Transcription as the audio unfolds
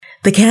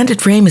The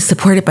Candid Frame is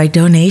supported by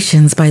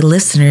donations by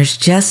listeners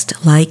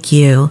just like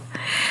you.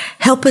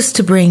 Help us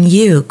to bring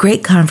you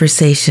great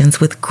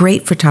conversations with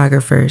great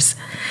photographers.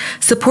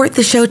 Support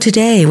the show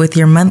today with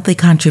your monthly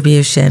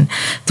contribution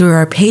through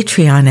our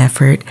Patreon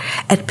effort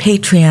at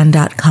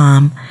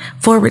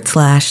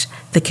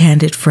patreon.com/The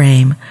Candid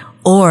Frame,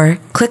 or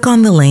click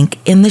on the link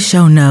in the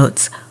show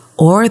notes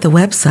or the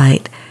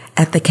website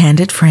at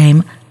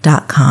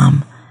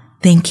thecandidframe.com.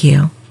 Thank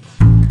you.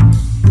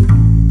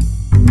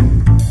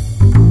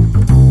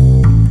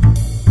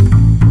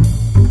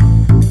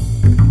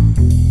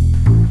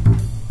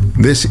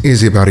 This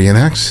is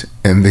Ibarionax,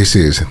 and this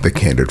is The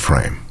Candid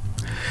Frame.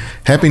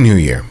 Happy New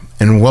Year,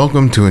 and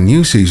welcome to a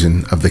new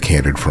season of The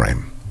Candid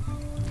Frame.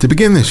 To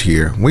begin this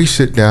year, we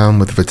sit down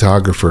with a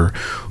photographer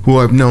who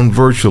I've known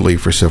virtually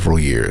for several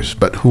years,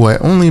 but who I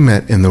only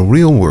met in the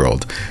real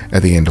world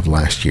at the end of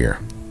last year.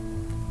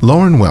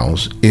 Lauren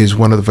Wells is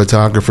one of the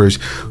photographers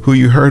who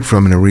you heard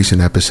from in a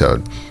recent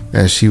episode,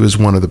 as she was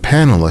one of the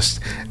panelists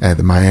at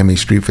the Miami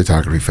Street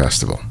Photography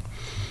Festival.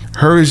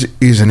 Hers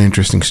is an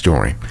interesting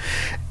story.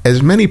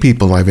 As many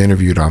people I've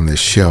interviewed on this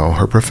show,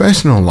 her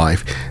professional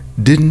life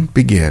didn't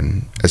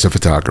begin as a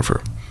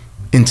photographer.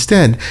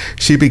 Instead,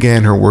 she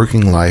began her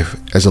working life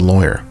as a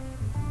lawyer.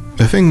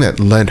 The thing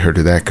that led her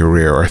to that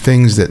career are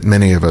things that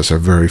many of us are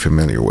very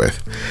familiar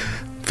with.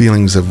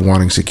 Feelings of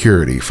wanting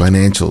security,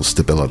 financial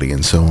stability,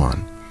 and so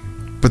on.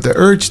 But the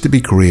urge to be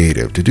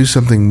creative, to do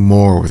something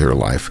more with her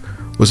life,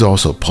 was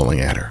also pulling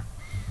at her.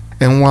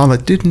 And while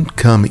it didn't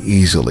come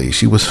easily,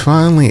 she was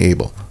finally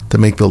able to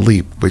make the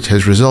leap, which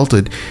has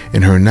resulted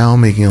in her now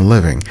making a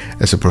living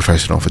as a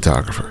professional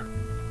photographer.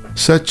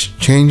 Such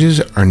changes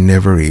are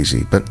never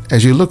easy, but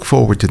as you look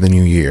forward to the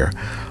new year,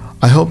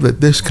 I hope that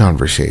this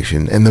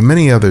conversation and the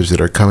many others that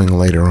are coming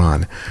later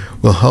on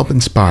will help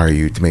inspire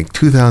you to make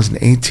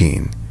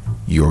 2018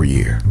 your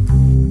year.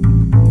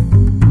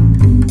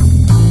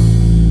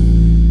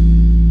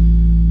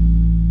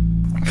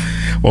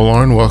 Well,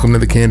 Lauren, welcome to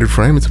The Candid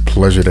Frame. It's a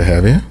pleasure to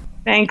have you.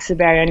 Thanks,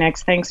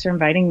 Ibarionax. Thanks for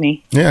inviting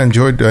me. Yeah, I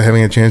enjoyed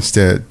having a chance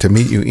to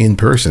meet you in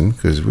person,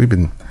 because we've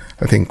been,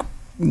 I think,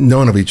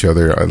 known of each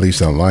other, at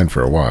least online,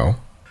 for a while.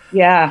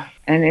 Yeah,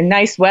 and in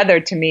nice weather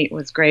to meet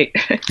was great.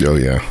 Oh,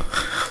 yeah.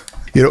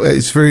 You know,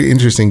 it's very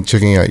interesting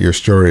checking out your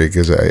story,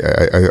 because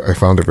I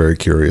found it very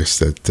curious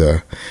that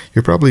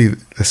you're probably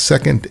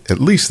at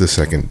least the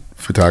second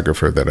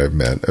photographer that I've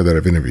met, or that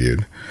I've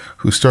interviewed,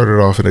 who started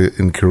off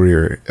in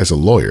career as a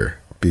lawyer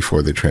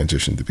before they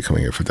transitioned to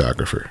becoming a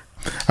photographer.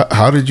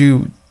 How did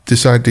you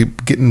decide to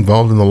get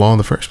involved in the law in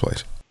the first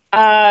place?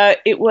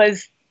 It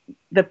was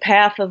the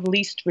path of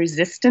least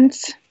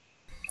resistance.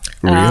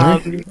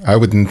 Really? I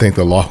wouldn't think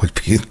the law would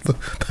be the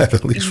path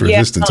of least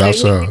resistance. How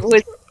so?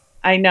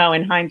 I know,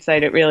 in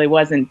hindsight, it really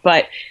wasn't.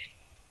 But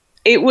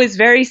it was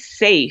very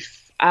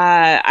safe.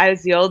 I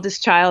was the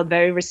oldest child,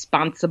 very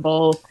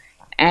responsible,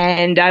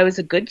 and I was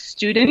a good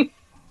student.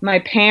 My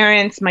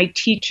parents, my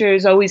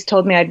teachers always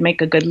told me I'd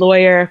make a good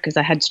lawyer because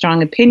I had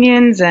strong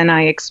opinions and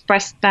I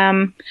expressed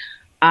them.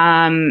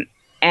 And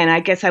I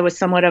guess I was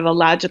somewhat of a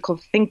logical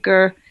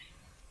thinker.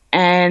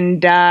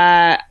 And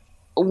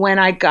when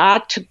I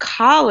got to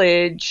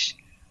college,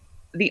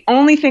 the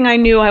only thing I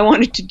knew I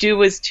wanted to do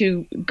was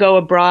to go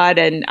abroad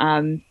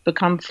and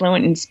become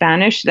fluent in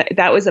Spanish.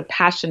 That was a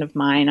passion of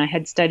mine. I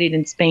had studied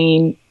in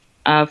Spain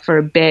for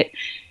a bit,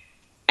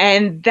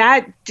 and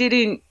that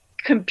didn't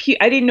compute.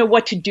 I didn't know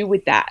what to do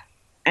with that.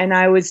 And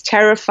I was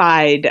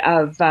terrified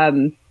of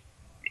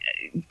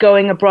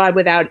going abroad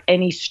without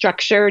any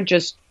structure,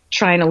 just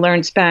trying to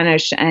learn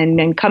Spanish and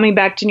then coming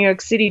back to New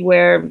York City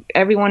where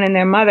everyone and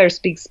their mother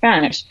speaks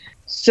Spanish.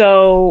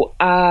 So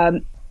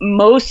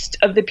most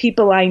of the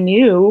people I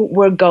knew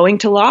were going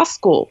to law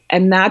school,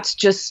 and that's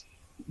just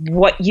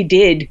what you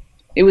did.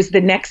 It was the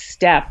next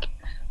step.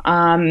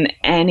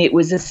 And it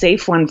was a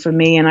safe one for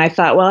me. And I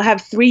thought, well, I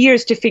have 3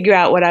 years to figure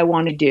out what I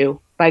want to do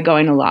by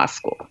going to law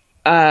school.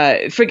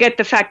 Forget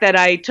the fact that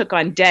I took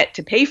on debt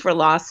to pay for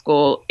law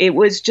school. It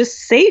was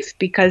just safe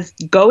because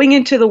going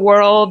into the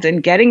world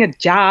and getting a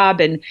job,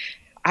 and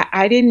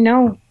I didn't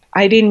know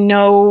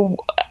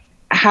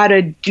how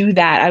to do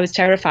that. I was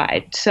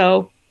terrified.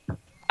 So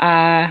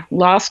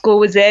law school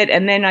was it.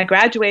 And then I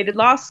graduated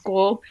law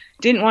school,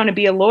 didn't want to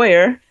be a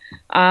lawyer,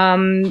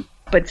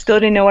 but still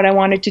didn't know what I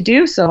wanted to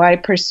do. So I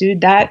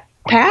pursued that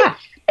path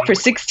for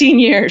 16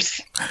 years.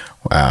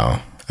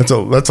 Wow.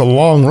 That's a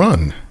long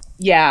run.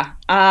 Yeah.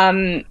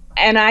 And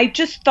I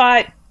just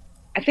thought,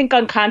 I think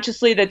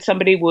unconsciously, that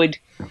somebody would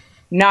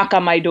knock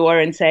on my door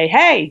and say,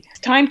 hey, it's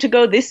time to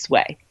go this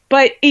way.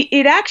 But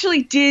it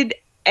actually did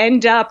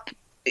end up,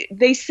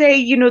 they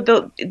say,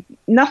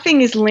 nothing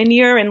is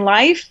linear in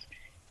life.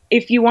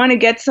 If you want to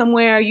get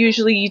somewhere,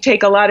 usually you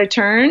take a lot of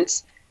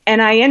turns.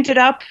 And I ended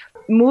up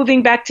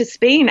moving back to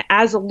Spain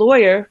as a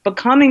lawyer,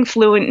 becoming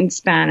fluent in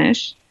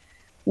Spanish,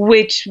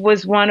 which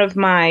was one of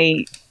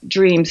my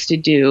dreams to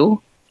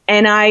do.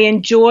 And I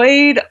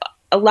enjoyed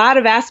a lot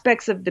of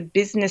aspects of the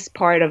business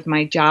part of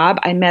my job.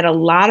 I met a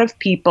lot of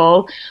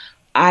people.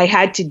 I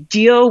had to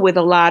deal with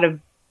a lot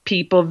of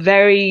people,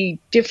 very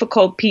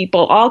difficult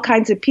people, all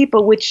kinds of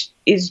people, which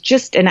is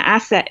just an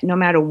asset no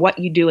matter what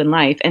you do in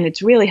life. And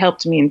it's really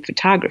helped me in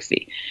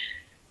photography.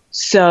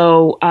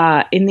 So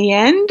in the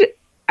end,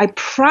 I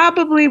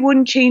probably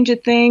wouldn't change a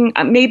thing.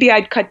 Maybe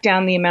I'd cut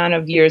down the amount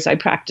of years I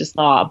practiced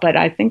law, but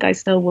I think I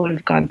still would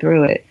have gone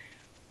through it.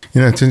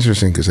 It's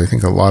interesting because I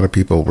think a lot of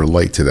people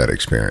relate to that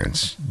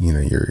experience.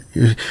 You're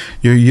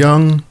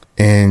young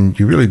and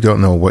you really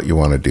don't know what you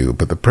want to do,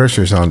 but the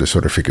pressure's on to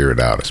sort of figure it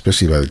out,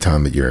 especially by the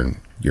time that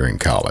you're in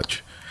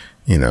college.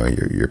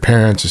 Your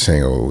parents are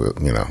saying, "Oh,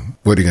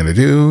 what are you going to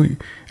do?"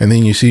 And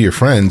then you see your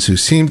friends who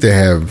seem to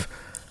have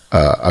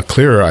a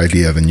clearer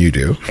idea than you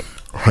do,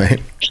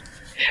 right?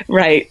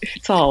 Right.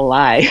 It's all a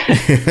lie.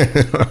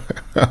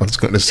 I was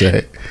going to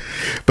say,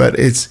 but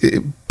it's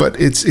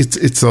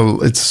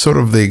sort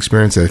of the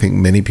experience that I think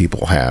many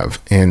people have.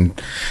 And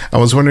I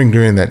was wondering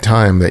during that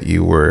time that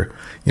you were,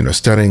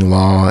 studying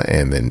law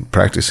and then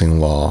practicing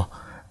law,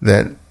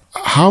 that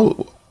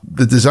how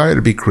the desire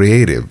to be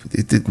creative,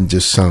 it didn't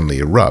just suddenly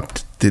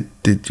erupt.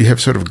 Did you have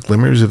sort of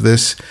glimmers of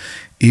this,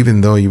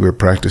 even though you were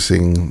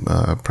practicing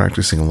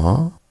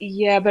law?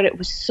 Yeah, but it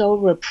was so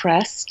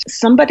repressed.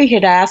 Somebody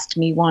had asked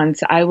me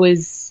once, I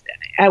was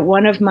at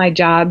one of my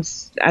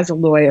jobs as a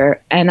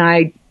lawyer, and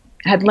I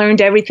had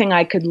learned everything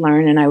I could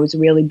learn, and I was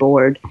really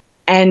bored.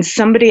 And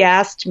somebody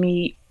asked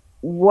me,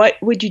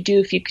 what would you do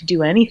if you could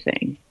do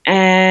anything?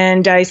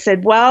 And I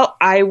said, well,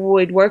 I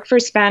would work for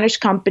a Spanish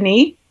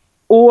company,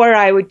 or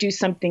I would do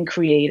something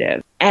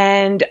creative.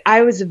 And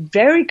I was a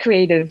very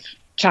creative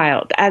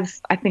child,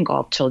 as I think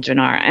all children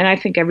are. And I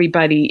think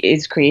everybody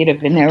is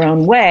creative in their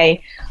own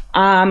way.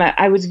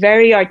 I was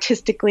very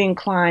artistically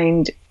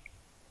inclined,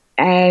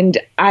 and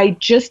I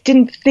just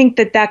didn't think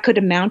that could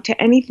amount to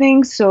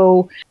anything.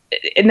 So,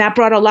 and that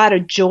brought a lot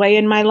of joy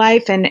in my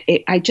life, and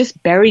I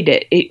just buried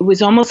it. It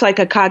was almost like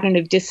a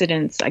cognitive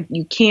dissonance. Like,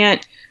 you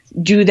can't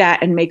do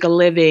that and make a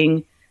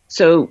living,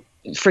 so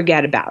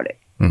forget about it.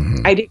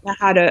 Mm-hmm. I didn't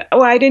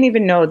know I didn't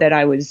even know that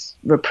I was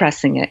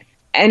repressing it.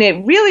 And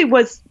it really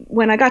was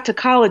when I got to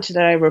college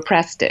that I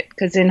repressed it.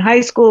 Because in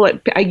high school,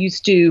 I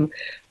used to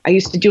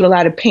do a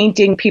lot of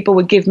painting. People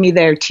would give me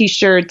their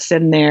T-shirts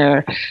and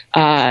their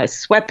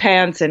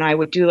sweatpants, and I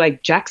would do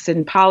like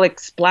Jackson Pollock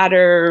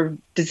splatter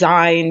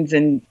designs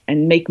and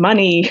make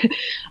money.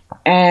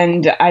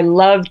 And I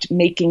loved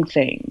making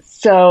things.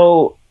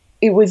 So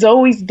it was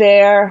always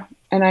there.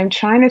 And I'm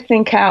trying to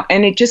think how,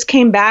 and it just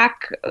came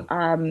back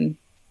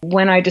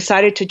when I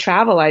decided to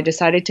travel. I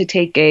decided to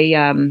take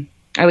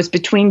I was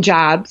between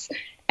jobs,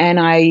 and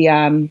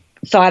I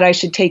thought I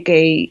should take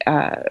a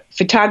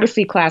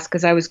photography class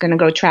because I was going to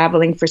go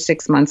traveling for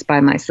 6 months by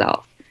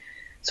myself.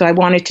 So I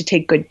wanted to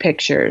take good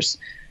pictures.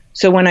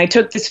 So when I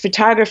took this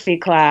photography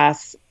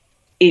class,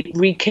 it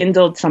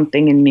rekindled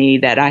something in me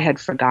that I had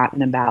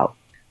forgotten about.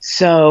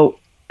 So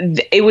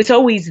it was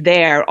always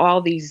there,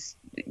 all these,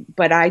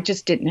 but I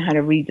just didn't know how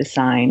to read the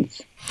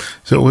signs.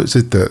 So was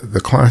it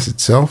the class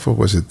itself, or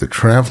was it the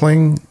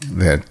traveling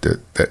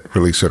that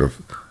really sort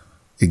of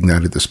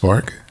ignited the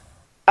spark?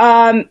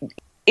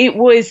 It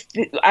was,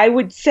 I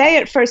would say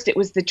at first it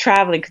was the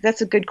traveling, because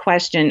that's a good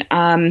question.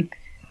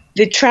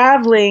 The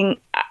traveling,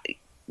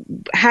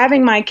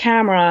 having my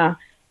camera,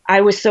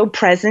 I was so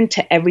present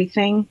to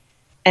everything,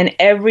 and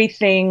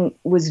everything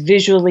was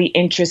visually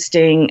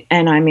interesting.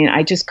 And I mean,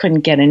 I just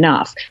couldn't get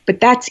enough. But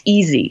that's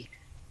easy,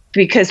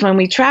 because when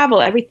we travel,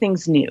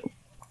 everything's new.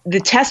 The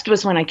test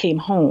was when I came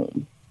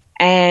home,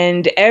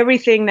 and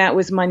everything that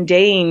was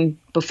mundane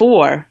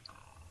before,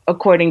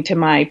 according to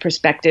my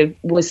perspective,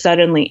 was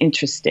suddenly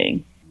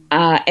interesting.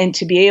 And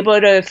to be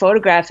able to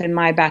photograph in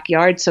my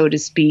backyard, so to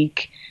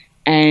speak,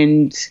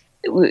 and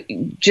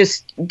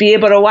just be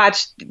able to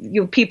watch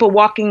people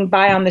walking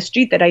by on the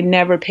street that I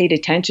never paid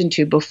attention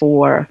to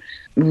before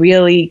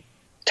really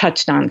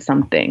touched on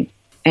something.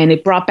 And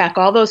it brought back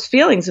all those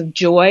feelings of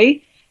joy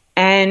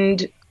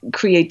and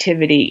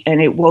creativity,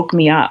 and it woke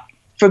me up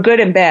for good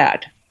and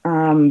bad.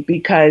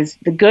 Because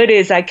the good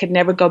is I could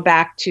never go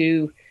back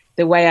to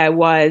the way I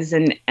was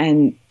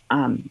and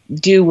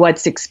do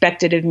what's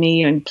expected of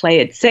me and play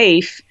it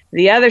safe.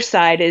 The other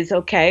side is,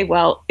 okay,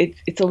 well,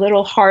 it's a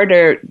little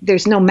harder.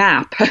 There's no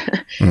map,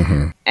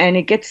 mm-hmm. and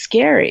it gets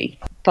scary,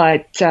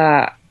 but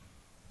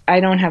I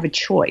don't have a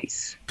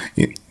choice.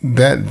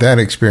 That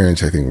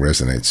experience, I think,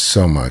 resonates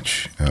so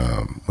much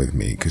with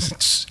me, because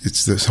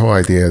it's this whole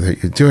idea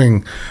that you're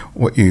doing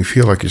what you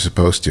feel like you're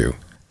supposed to.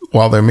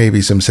 While there may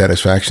be some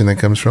satisfaction that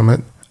comes from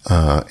it,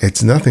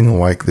 it's nothing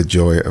like the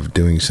joy of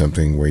doing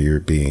something where you're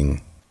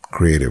being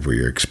creative, where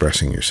you're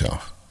expressing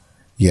yourself.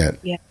 Yet,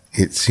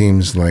 It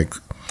seems like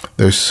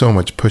there's so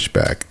much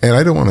pushback. And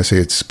I don't want to say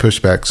it's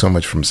pushback so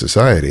much from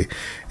society.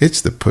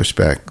 It's the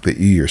pushback that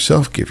you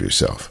yourself give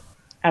yourself.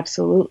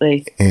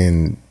 Absolutely.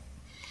 And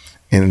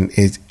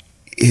it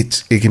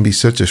can be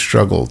such a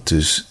struggle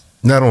to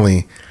not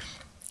only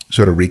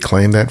sort of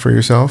reclaim that for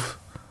yourself,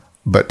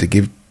 but to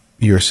give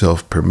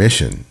yourself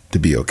permission to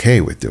be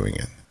okay with doing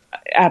it.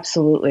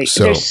 Absolutely.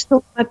 So, there's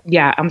so much,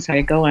 I'm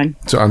sorry, go on.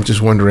 So I'm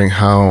just wondering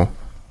how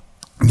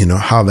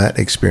how that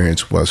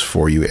experience was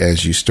for you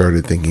as you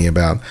started thinking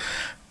about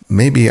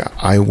maybe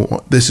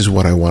this is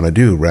what I want to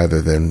do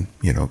rather than,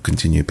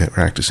 continue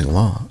practicing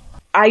law.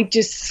 I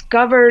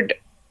discovered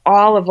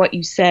all of what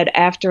you said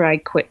after I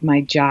quit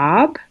my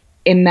job,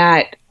 in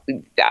that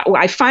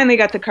I finally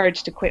got the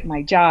courage to quit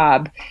my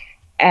job.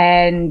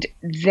 And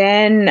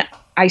then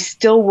I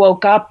still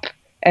woke up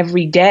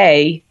every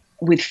day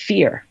with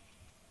fear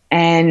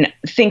and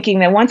thinking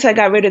that once I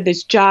got rid of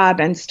this job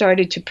and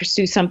started to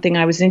pursue something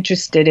I was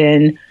interested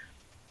in,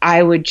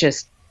 I would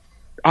just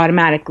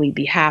automatically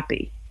be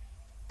happy.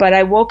 But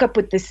I woke up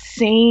with the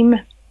same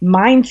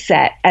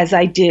mindset as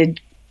I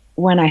did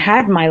when I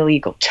had my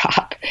legal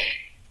job.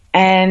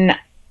 And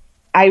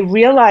I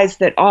realized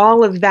that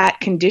all of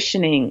that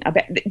conditioning,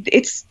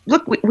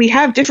 we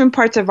have different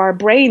parts of our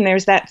brain.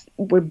 There's that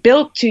we're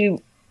built to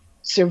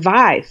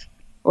survive,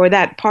 or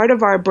that part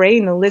of our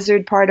brain, the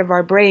lizard part of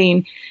our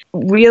brain,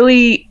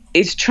 really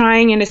is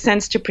trying in a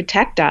sense to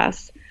protect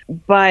us.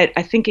 But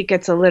I think it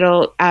gets a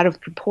little out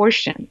of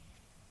proportion.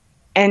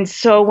 And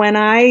so when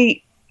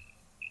I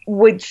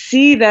would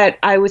see that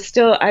I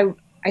still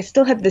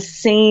had the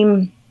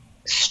same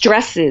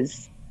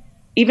stresses,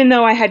 even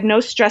though I had no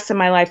stress in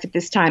my life at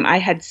this time. I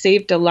had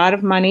saved a lot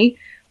of money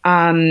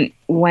when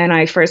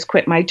I first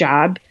quit my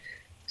job.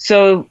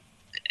 So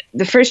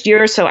the first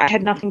year or so, I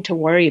had nothing to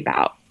worry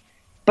about,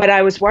 but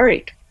I was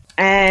worried.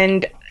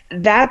 And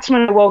that's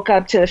when I woke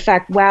up to the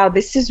fact, wow,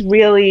 this is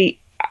really,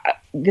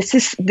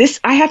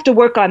 I have to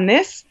work on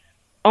this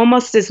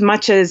almost as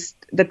much as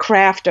the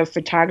craft of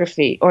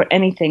photography or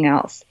anything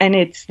else. And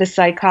it's the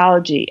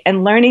psychology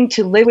and learning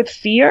to live with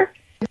fear.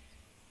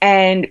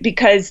 And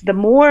because the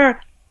more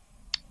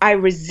I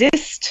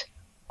resist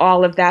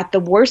all of that, the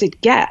worse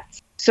it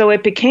gets. So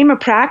it became a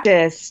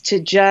practice to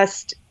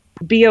just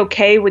be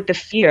okay with the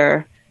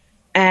fear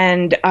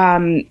and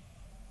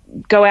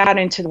go out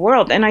into the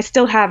world. And I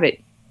still have it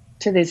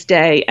to this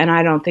day, and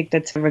I don't think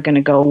that's ever going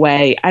to go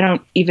away. I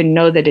don't even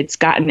know that it's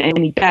gotten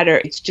any better.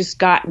 It's just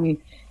gotten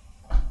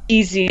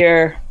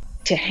easier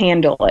to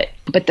handle it.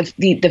 But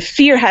the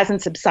fear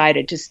hasn't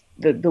subsided. Just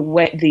the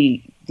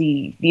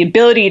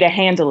ability to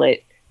handle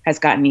it has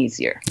gotten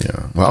easier.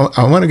 Yeah. Well,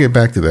 I want to get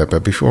back to that,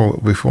 but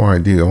before I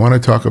do, I want to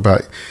talk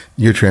about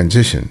your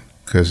transition,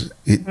 because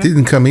it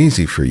didn't come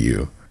easy for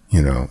you,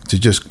 to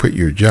just quit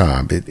your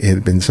job. It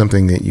had been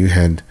something that you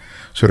had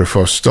sort of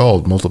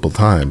forestalled multiple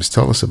times.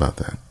 Tell us about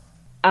that.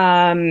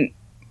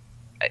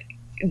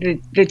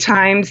 The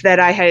times that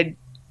I had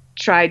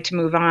tried to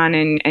move on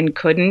and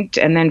couldn't,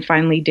 and then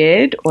finally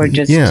did, or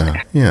just...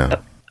 Yeah.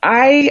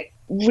 I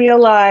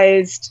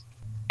realized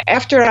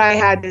after I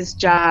had this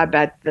job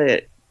at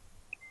the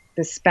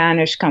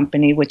Spanish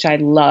company, which I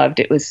loved.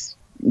 It was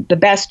the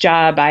best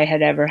job I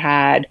had ever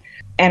had.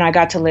 And I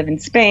got to live in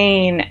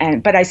Spain,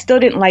 but I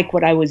still didn't like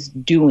what I was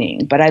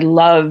doing, but I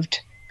loved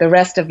the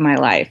rest of my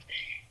life.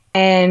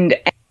 And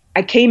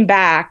I came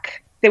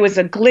back. There was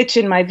a glitch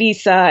in my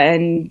visa,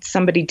 and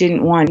somebody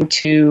didn't want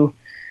to,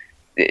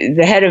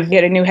 we had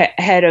a new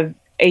head of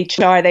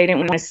HR. They didn't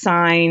want to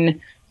sign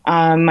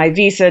my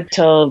visa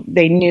till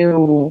they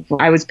knew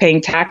I was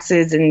paying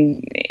taxes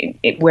and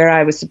where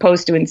I was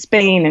supposed to in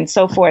Spain and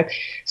so forth.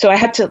 So I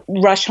had to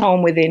rush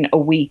home within a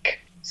week,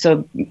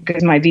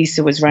 because my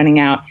visa was running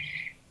out.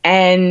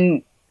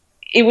 And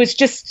it was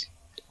just,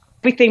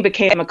 everything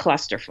became a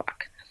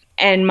clusterfuck.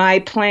 And my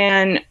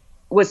plan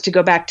was to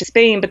go back to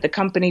Spain, but the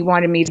company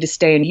wanted me to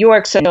stay in New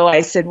York. So I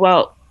said,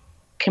 well,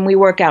 can we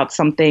work out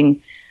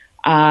something?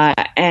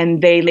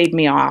 And they laid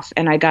me off,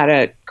 and I got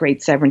a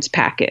great severance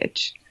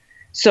package.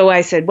 So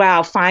I said,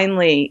 wow,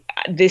 finally,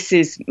 this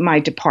is my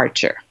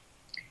departure.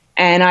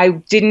 And I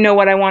didn't know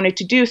what I wanted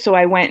to do. So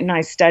I went and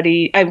I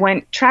studied. I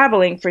went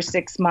traveling for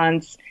 6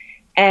 months,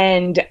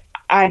 and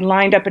I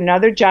lined up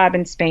another job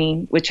in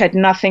Spain, which had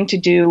nothing to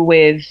do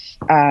with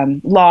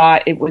law.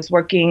 It was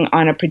working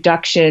on a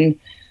production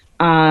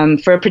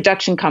for a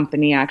production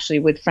company, actually,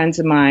 with friends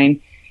of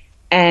mine.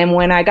 And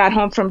when I got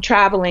home from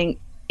traveling,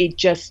 it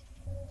just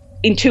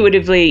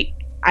intuitively,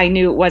 I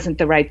knew it wasn't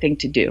the right thing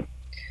to do.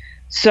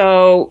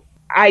 So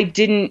I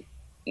didn't.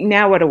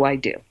 Now what do I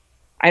do?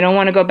 I don't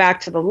want to go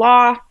back to the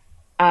law.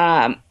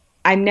 I'm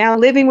now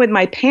living with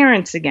my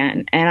parents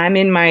again, and I'm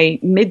in my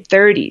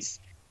mid-30s.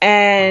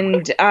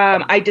 And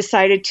I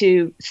decided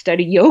to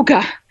study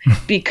yoga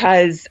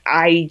because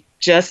I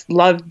just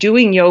loved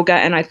doing yoga,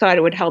 and I thought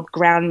it would help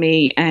ground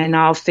me, and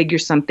I'll figure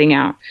something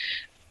out.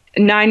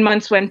 9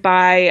 months went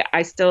by.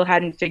 I still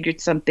hadn't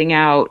figured something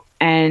out.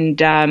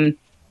 And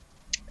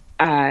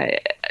a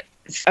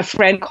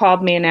friend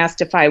called me and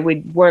asked if I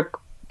would work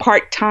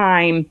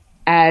part-time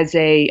as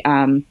a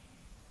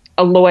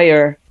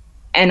lawyer,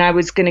 and I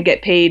was going to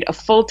get paid a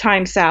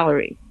full-time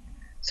salary.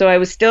 So I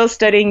was still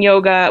studying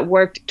yoga,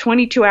 worked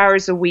 22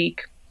 hours a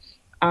week,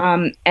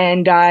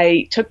 and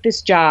I took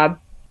this job.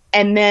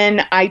 And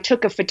then I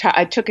took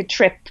a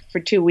trip for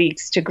 2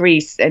 weeks to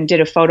Greece and did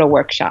a photo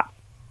workshop.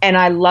 And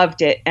I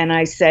loved it. And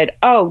I said,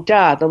 oh,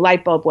 duh, the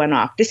light bulb went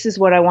off. This is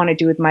what I want to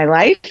do with my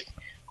life.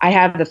 I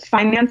have the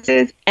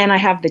finances and I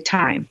have the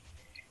time.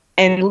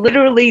 And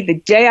literally the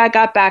day I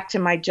got back to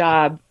my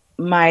job,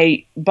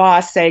 my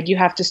boss said, you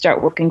have to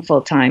start working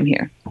full time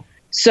here.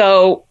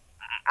 So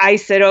I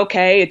said,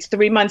 okay, it's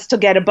 3 months to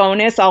get a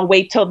bonus. I'll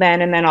wait till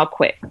then and then I'll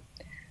quit.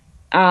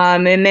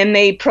 And then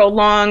they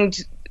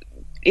prolonged.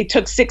 It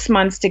took 6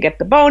 months to get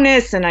the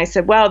bonus. And I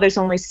said, well, there's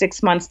only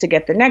 6 months to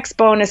get the next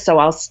bonus, so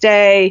I'll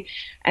stay.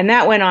 And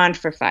that went on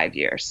for 5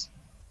 years.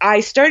 I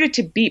started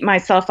to beat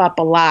myself up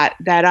a lot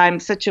that I'm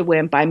such a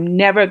wimp. I'm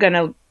never going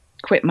to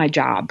quit my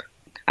job.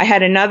 I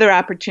had another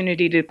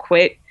opportunity to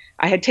quit.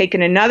 I had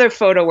taken another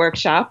photo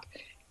workshop,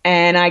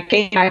 and I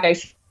came back. I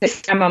said,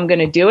 this time I'm going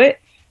to do it.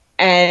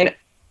 And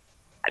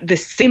the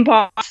same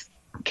boss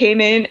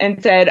came in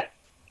and said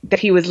that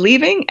he was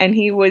leaving and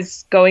he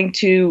was going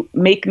to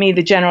make me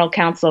the general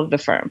counsel of the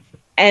firm.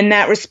 And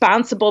that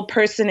responsible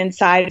person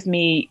inside of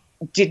me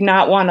did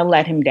not want to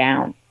let him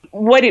down.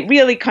 What it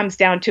really comes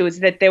down to is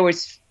that there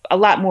was a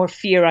lot more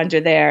fear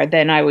under there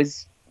than I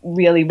was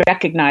really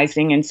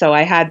recognizing. And so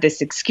I had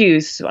this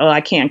excuse, well,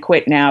 I can't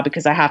quit now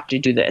because I have to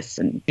do this.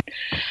 And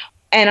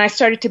I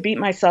started to beat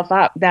myself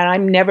up that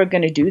I'm never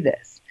going to do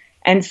this.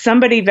 And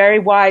somebody very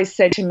wise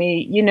said to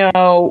me, you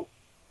know,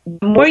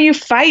 the more you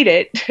fight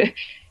it,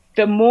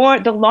 the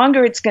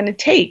longer it's going to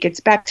take. It's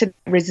back to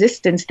the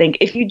resistance thing.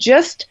 If you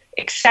just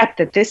accept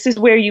that this is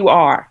where you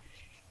are,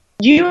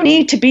 you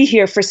need to be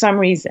here for some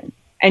reason.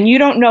 And you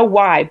don't know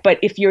why, but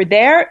if you're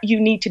there, you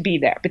need to be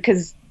there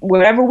because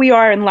wherever we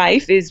are in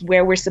life is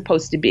where we're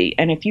supposed to be.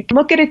 And if you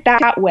look at it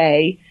that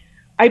way,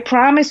 I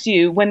promise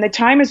you, when the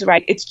time is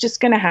right, it's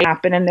just going to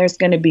happen and there's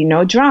going to be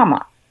no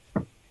drama.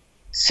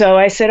 So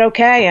I said,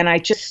 okay. And I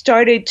just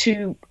started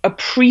to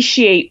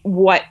appreciate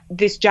what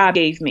this job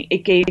gave me.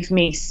 It gave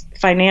me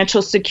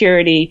financial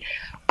security.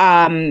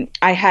 I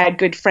had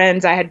good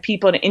friends. I had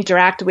people to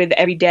interact with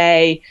every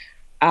day.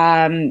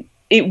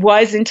 It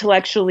was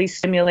intellectually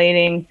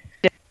stimulating.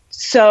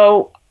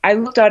 So I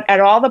looked at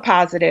all the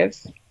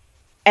positives.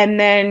 And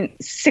then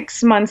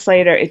 6 months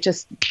later,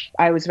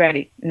 I was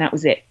ready. And that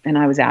was it. And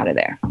I was out of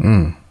there.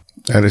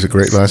 That is a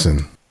great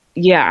lesson.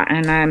 Yeah.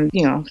 And I'm,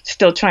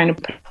 still trying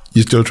to.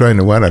 You're still trying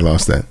to what? I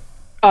lost that.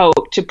 Oh,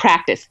 to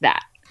practice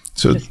that.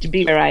 So just to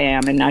be where I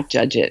am and not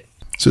judge it.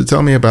 So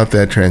tell me about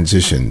that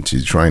transition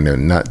to trying to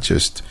not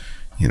just,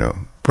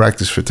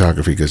 practice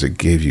photography because it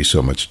gave you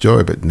so much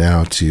joy, but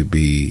now to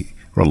be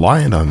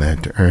reliant on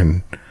that to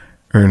earn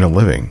a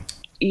living.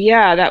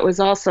 Yeah, that was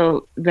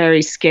also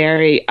very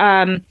scary.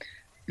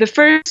 The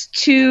first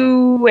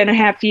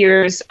 2.5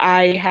 years,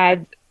 I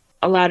had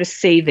a lot of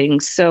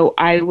savings, so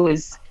I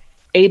was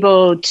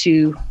able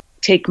to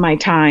take my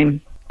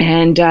time.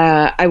 And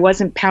I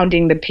wasn't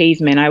pounding the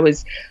pavement. I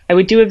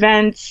would do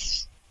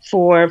events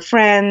for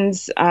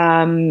friends,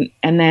 and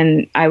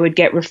then I would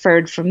get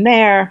referred from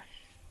there.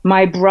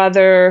 My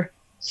brother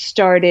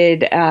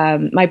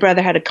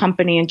had a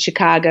company in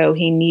Chicago.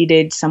 He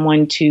needed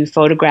someone to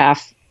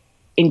photograph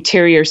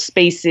interior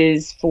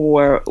spaces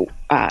for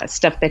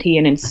stuff that he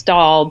had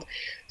installed.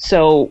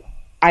 So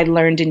I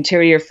learned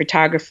interior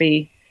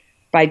photography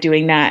by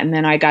doing that. And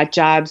then I got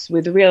jobs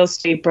with real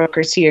estate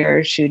brokers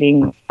here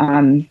shooting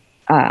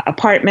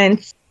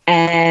apartments,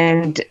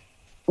 and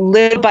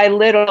little by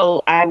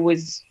little I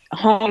was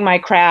honing my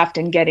craft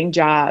and getting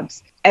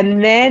jobs,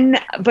 and then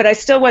but I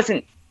still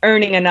wasn't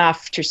earning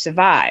enough to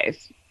survive.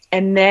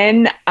 And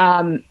then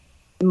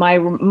my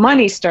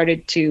money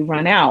started to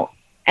run out,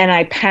 and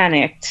I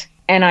panicked,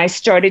 and I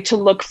started to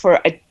look for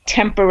a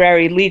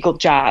temporary legal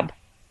job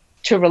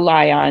to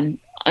rely on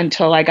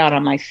until I got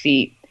on my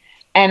feet.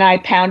 And I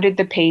pounded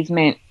the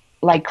pavement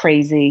like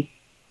crazy,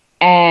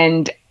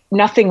 and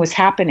nothing was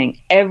happening.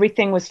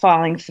 Everything was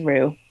falling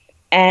through.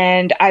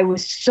 And I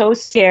was so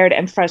scared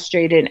and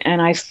frustrated.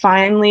 And I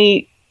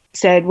finally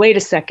said, wait a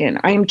second,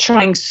 I am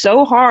trying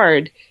so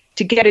hard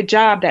to get a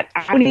job that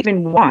I don't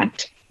even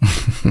want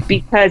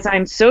because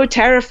I'm so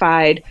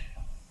terrified.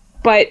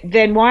 But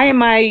then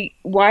why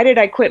did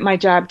I quit my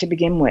job to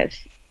begin with?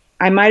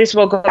 I might as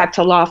well go back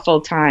to law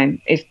full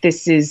time if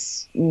this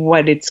is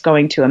what it's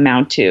going to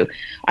amount to.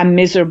 I'm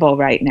miserable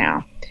right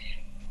now.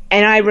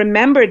 And I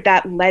remembered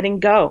that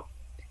letting go.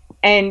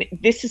 And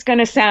this is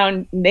going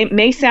to it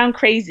may sound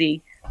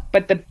crazy,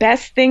 but the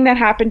best thing that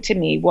happened to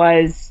me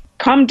was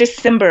come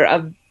December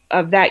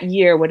of that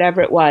year, whatever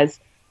it was,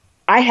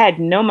 I had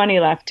no money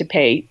left to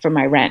pay for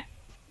my rent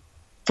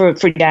for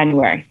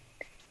January.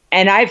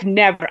 And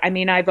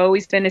I've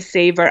always been a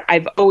saver.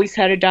 I've always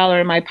had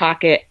 $1 in my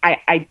pocket.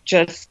 I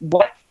just,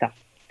 what the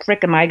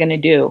frick am I going to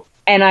do?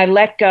 And I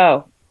let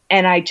go.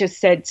 And I just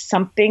said,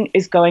 something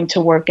is going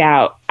to work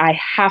out. I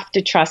have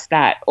to trust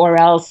that,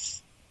 or else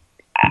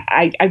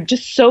I'm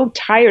just so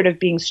tired of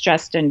being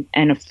stressed and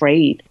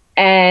afraid.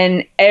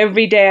 And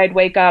every day I'd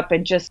wake up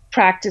and just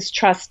practice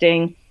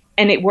trusting,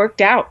 and it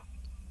worked out.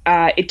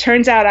 It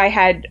turns out I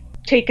had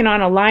taken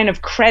on a line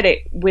of credit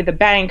with a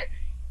bank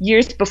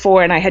years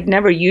before, and I had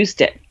never used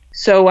it.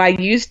 So I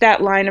used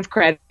that line of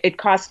credit. It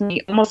cost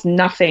me almost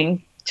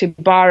nothing to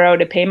borrow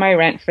to pay my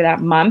rent for that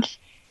month.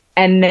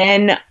 And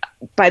then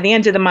by the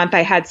end of the month,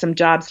 I had some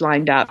jobs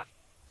lined up.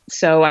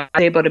 So I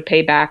was able to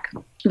pay back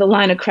the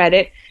line of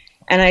credit.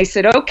 And I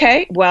said,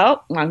 okay,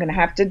 well, I'm going to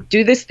have to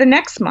do this the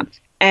next month.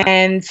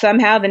 And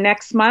somehow the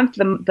next month,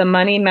 the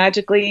money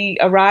magically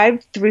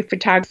arrived through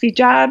photography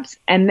jobs.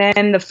 And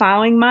then the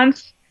following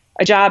month,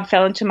 a job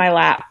fell into my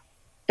lap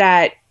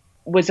that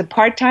was a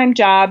part-time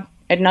job,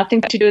 had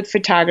nothing to do with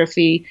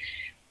photography.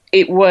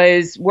 It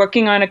was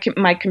working on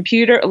my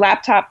computer, a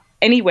laptop,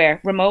 anywhere,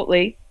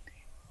 remotely,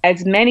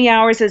 as many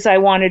hours as I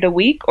wanted a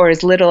week or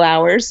as little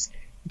hours,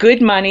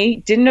 good money,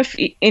 didn't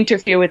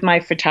interfere with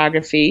my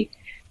photography.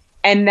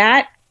 And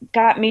that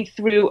got me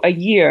through a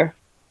year.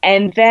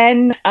 And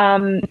then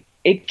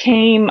it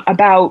came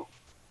about,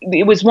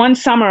 it was one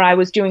summer I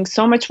was doing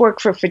so much work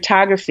for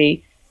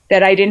photography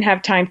that I didn't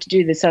have time to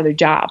do this other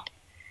job.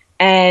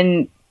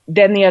 And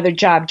then the other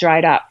job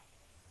dried up.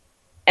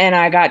 And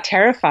I got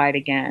terrified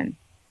again.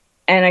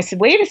 And I said,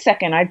 wait a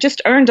second, I've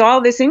just earned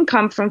all this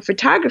income from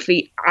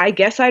photography. I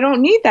guess I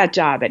don't need that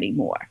job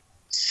anymore.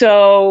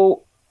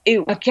 So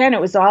it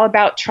was all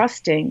about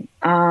trusting.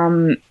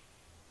 And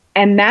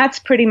that's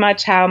pretty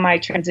much how my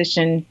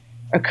transition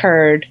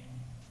occurred.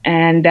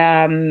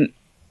 And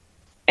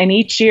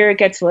each year it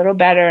gets a little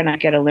better and I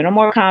get a little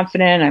more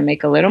confident. I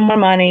make a little more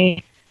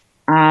money.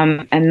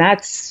 And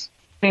that's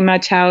pretty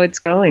much how it's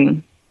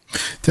going.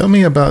 Tell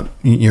me about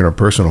your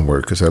personal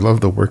work, because I love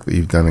the work that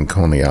you've done in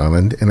Coney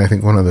Island. And I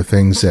think one of the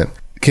things that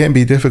can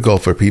be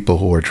difficult for people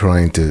who are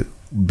trying to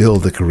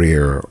build a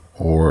career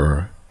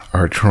or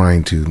are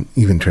trying to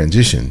even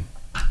transition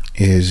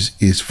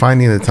is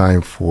finding the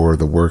time for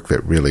the work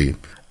that really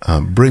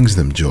brings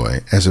them joy,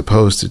 as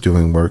opposed to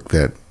doing work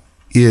that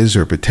is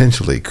or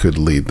potentially could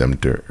lead them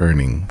to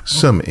earning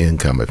some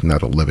income, if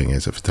not a living,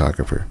 as a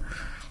photographer.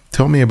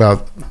 Tell me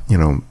about,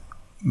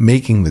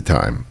 making the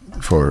time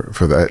for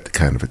that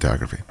kind of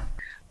photography.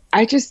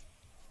 I just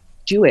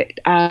do it.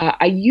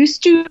 I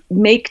used to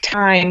make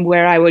time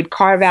where I would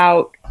carve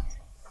out,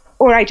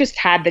 or I just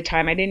had the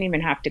time. I didn't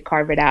even have to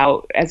carve it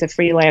out. As a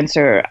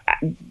freelancer,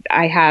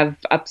 I have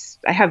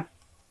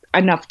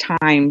enough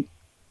time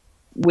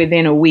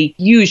within a week,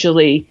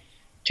 usually,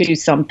 to do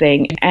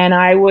something. And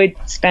I would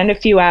spend a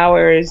few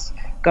hours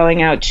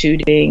going out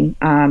shooting.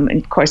 And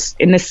of course,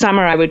 in the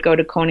summer, I would go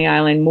to Coney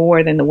Island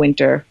more than the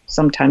winter.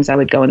 Sometimes I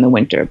would go in the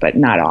winter, but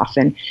not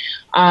often.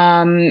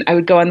 I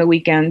would go on the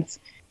weekends.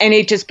 And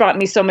it just brought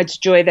me so much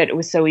joy that it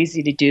was so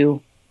easy to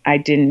do. I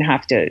didn't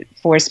have to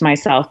force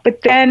myself.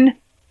 But then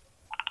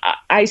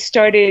I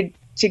started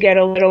to get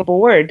a little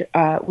bored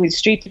with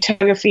street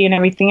photography and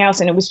everything else.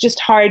 And it was just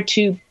hard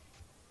to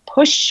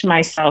push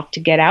myself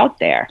to get out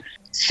there.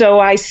 So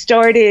I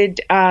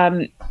started,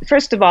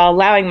 first of all,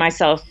 allowing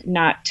myself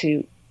not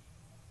to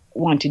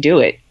want to do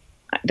it.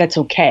 That's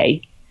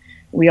okay.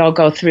 We all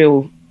go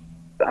through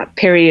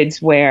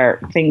periods where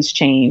things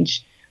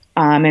change,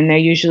 and they're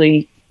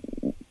usually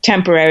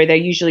temporary. They're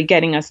usually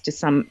getting us to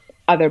some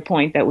other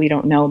point that we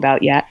don't know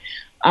about yet.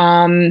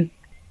 And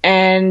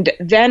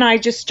then I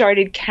just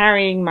started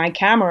carrying my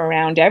camera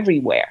around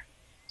everywhere.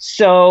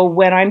 So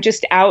when I'm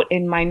just out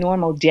in my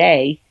normal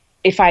day,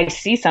 if I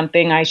see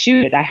something, I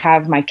shoot it. I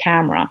have my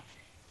camera.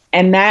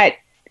 And that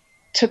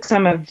took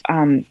some of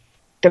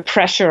the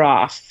pressure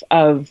off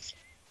of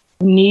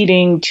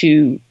needing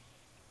to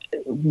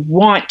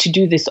want to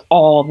do this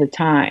all the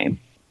time.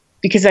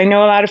 Because I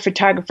know a lot of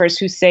photographers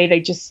who say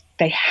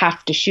they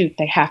have to shoot.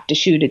 They have to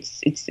shoot.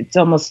 It's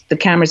almost the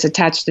camera's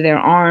attached to their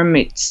arm.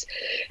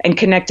 And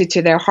connected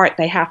to their heart.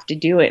 They have to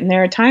do it. And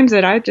there are times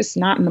that I'm just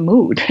not in the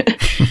mood.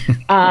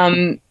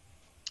 But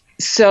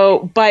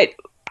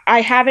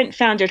I haven't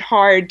found it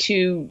hard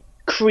to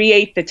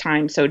create the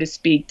time, so to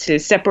speak, to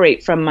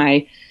separate from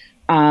my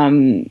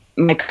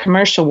my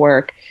commercial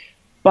work.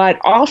 But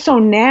also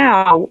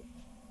now,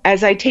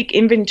 as I take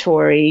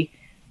inventory,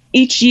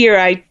 each year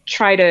I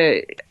try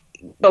to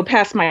go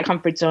past my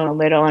comfort zone a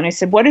little. And I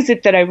said, what is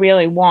it that I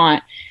really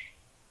want?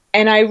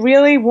 And I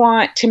really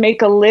want to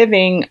make a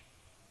living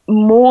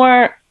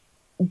more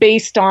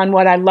based on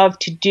what I love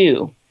to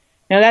do.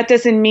 Now, that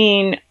doesn't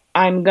mean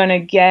I'm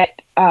going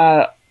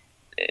to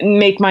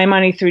make my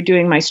money through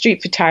doing my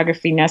street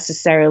photography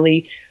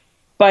necessarily,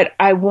 but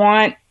I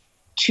want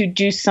to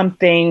do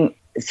something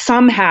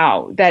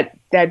somehow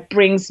that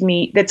brings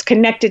me, that's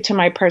connected to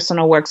my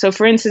personal work. So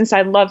for instance,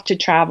 I love to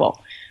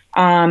travel.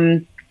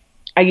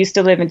 I used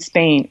to live in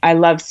Spain. I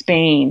love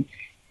Spain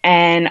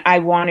and I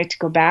wanted to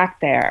go back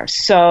there.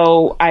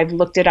 So I've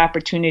looked at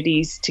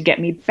opportunities to get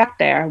me back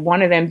there.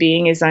 One of them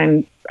being is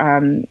I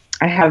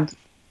have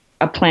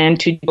a plan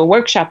to do a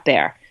workshop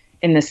there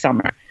in the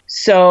summer.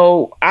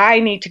 So I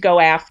need to go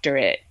after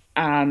it,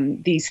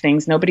 these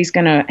things. Nobody's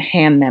going to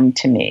hand them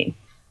to me.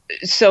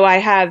 So I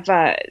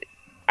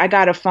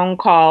got a phone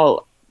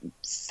call.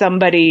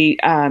 Somebody,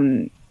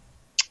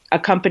 a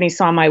company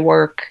saw my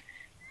work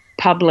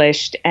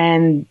published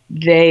and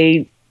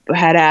they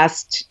had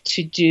asked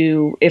to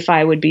do, if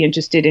I would be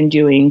interested in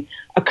doing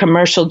a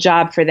commercial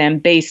job for them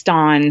based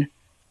on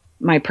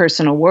my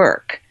personal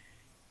work.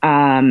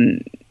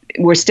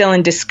 We're still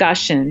in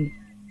discussion,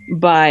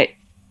 but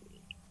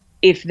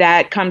if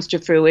that comes to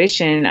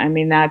fruition, I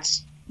mean,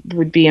 that's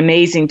would be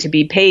amazing to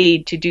be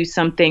paid to do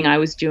something I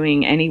was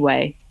doing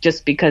anyway,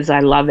 just because I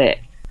love it.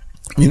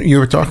 You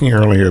were talking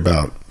earlier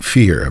about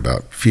fear of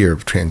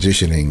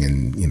transitioning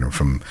and,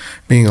 from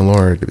being a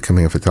lawyer to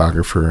becoming a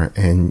photographer.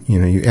 And,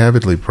 you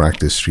avidly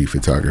practice street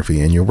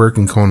photography and your work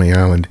in Coney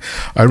Island.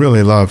 I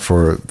really love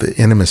for the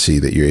intimacy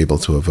that you're able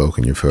to evoke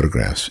in your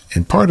photographs.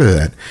 And part of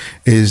that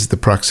is the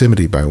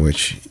proximity by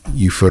which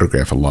you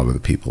photograph a lot of the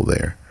people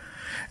there.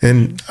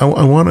 And I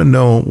want to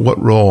know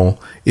what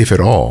role, if at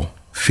all,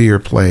 fear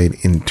played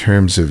in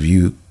terms of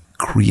you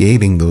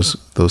creating those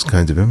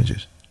kinds of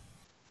images.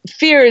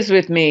 Fear is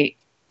with me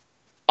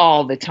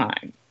all the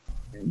time.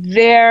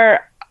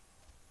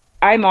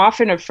 I'm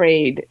often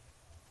afraid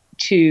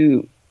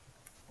to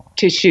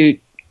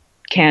shoot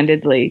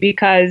candidly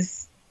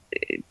because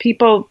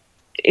people,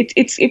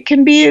 it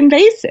can be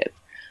invasive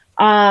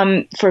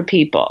for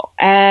people,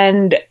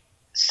 and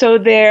so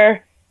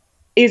there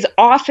is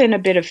often a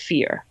bit of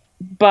fear.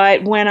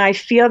 But when I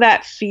feel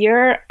that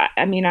fear,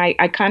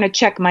 I kind of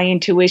check my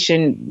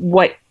intuition.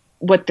 What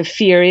the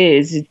fear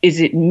is? Is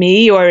it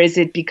me, or is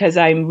it because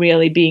I'm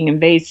really being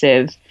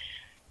invasive?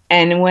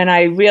 And when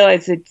I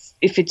realize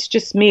if it's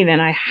just me, then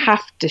I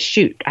have to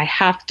shoot. I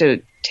have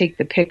to take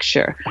the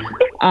picture.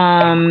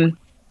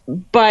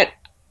 But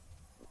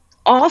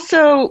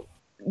also,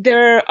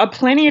 there are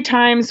plenty of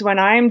times when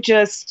I'm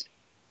just,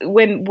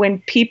 when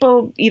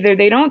people, either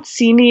they don't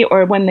see me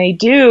or when they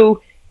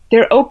do,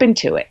 they're open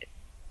to it.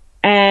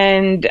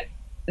 And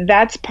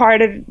that's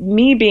part of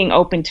me being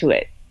open to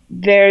it.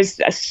 There's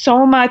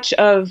so much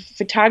of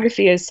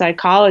photography as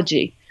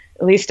psychology,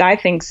 at least I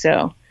think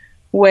so,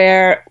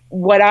 where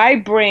what I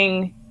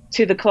bring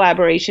to the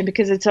collaboration,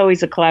 because it's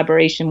always a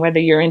collaboration, whether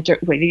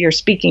you're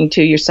speaking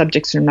to your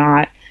subjects or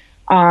not.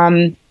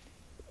 My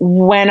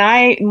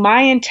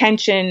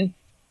intention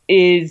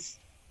is,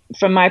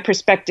 from my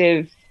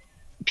perspective,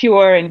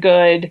 pure and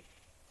good,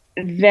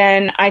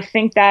 then I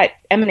think that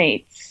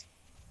emanates.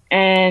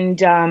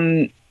 And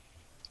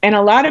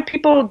a lot of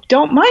people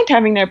don't mind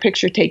having their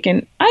picture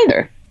taken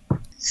either.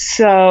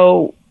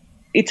 So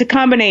it's a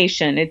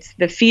combination. It's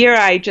the fear,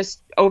 I just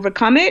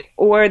overcome it,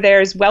 or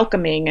there's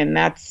welcoming, and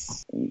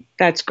that's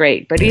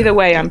great. But either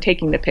way, I'm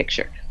taking the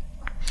picture.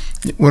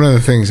 One of the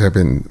things I've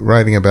been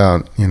writing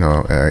about,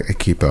 I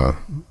keep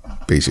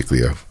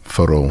basically a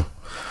photo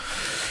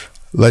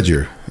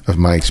ledger of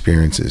my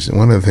experiences. And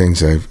one of the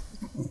things I've,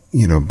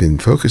 been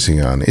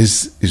focusing on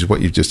is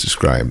what you just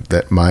described,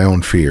 that my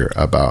own fear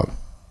about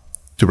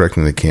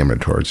directing the camera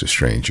towards a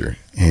stranger,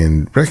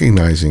 and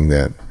recognizing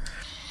that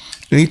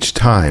each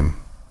time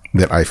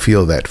that I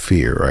feel that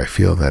fear or I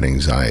feel that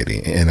anxiety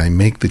and I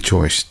make the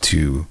choice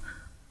to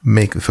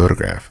make the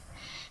photograph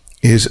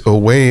is a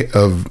way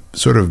of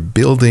sort of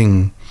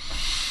building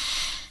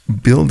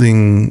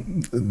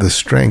the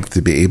strength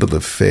to be able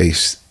to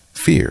face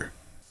fear,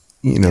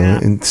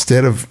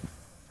 instead of,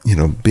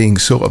 being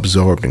so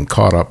absorbed and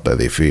caught up by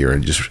the fear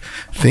and just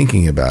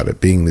thinking about it,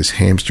 being this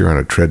hamster on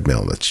a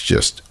treadmill that's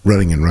just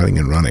running and running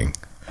and running,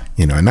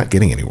 and not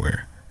getting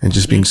anywhere. And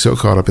just being so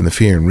caught up in the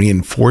fear and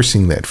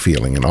reinforcing that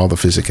feeling and all the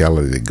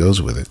physicality that goes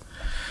with it.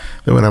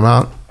 That when I'm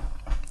out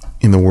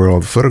in the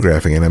world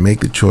photographing and I make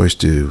the choice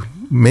to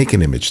make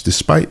an image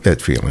despite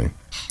that feeling,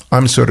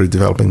 I'm sort of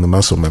developing the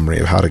muscle memory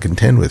of how to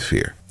contend with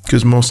fear.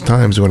 Because most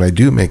times when I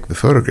do make the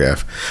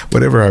photograph,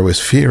 whatever I was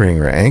fearing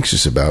or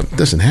anxious about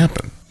doesn't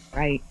happen.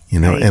 Right.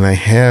 Right. And I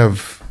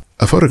have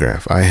a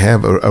photograph. I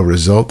have a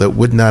result that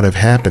would not have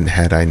happened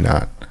had I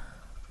not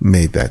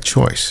made that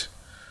choice.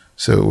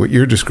 So what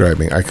you're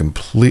describing, I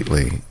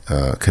completely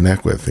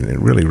connect with, and it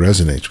really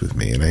resonates with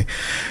me.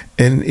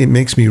 And it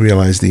makes me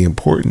realize the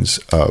importance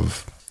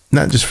of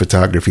not just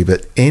photography,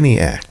 but any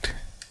act,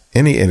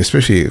 and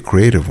especially a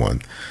creative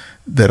one,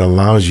 that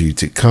allows you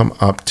to come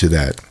up to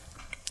that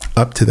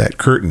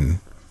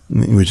curtain,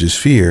 which is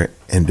fear,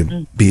 and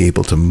to be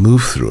able to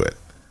move through it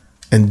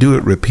and do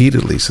it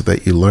repeatedly, so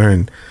that you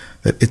learn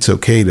that it's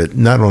okay to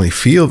not only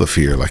feel the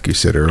fear, like you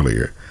said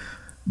earlier,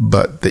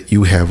 but that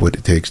you have what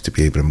it takes to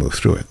be able to move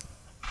through it.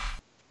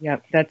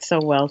 Yep, that's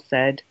so well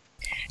said.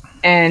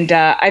 And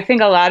I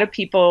think a lot of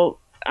people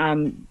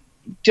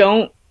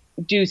don't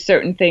do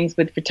certain things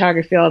with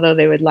photography, although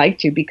they would like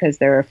to, because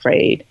they're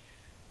afraid.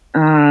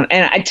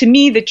 And to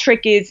me, the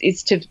trick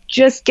is to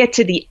just get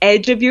to the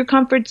edge of your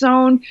comfort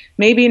zone.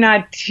 Maybe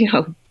not,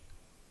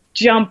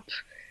 jump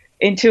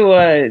into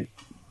a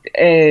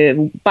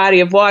body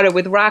of water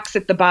with rocks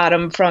at the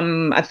bottom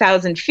from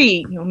 1,000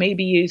 feet.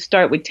 Maybe you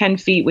start with 10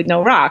 feet with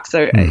no rocks,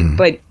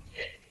 but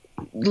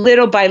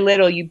little by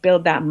little, you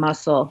build that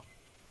muscle.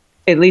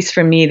 At least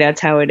for me,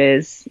 that's how it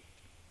is.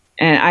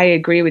 And I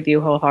agree with you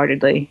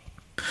wholeheartedly.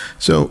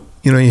 So,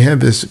 you had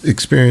this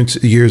experience,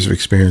 years of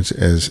experience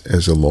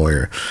as a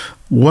lawyer.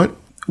 What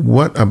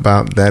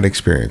about that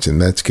experience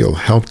and that skill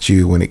helped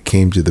you when it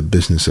came to the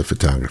business of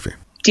photography?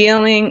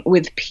 Dealing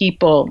with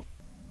people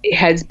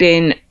has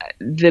been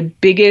the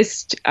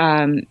biggest,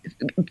 and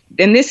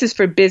this is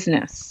for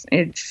business.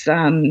 It's,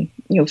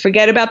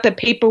 forget about the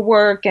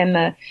paperwork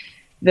and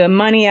the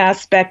money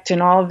aspect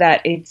and all of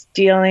that. It's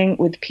dealing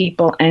with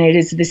people, and it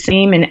is the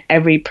same in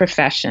every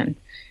profession.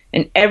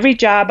 And every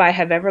job I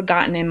have ever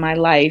gotten in my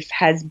life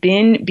has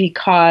been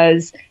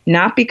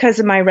not because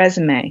of my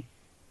resume,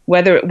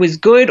 whether it was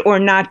good or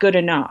not good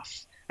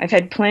enough. I've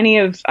had plenty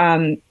of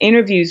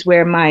interviews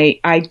where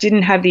I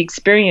didn't have the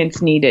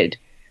experience needed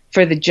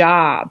for the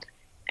job.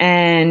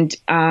 And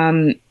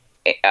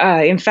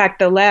in fact,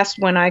 the last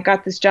one, I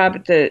got this job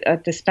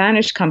at the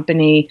Spanish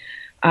company,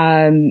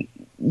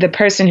 the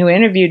person who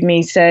interviewed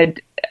me said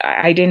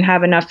I didn't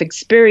have enough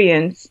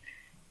experience.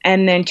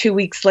 And then 2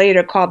 weeks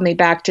later called me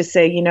back to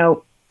say,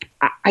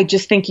 I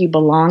just think you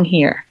belong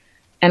here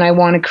and I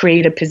want to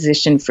create a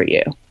position for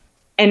you.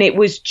 And it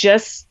was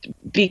just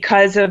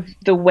because of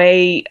the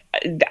way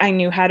I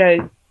knew how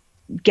to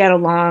get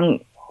along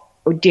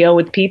or deal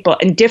with people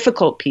and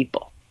difficult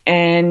people.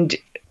 And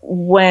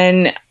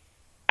when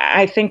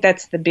I think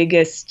that's the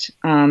biggest,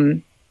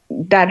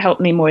 that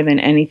helped me more than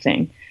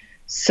anything.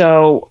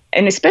 So,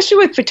 and especially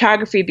with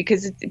photography,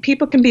 because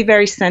people can be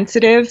very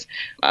sensitive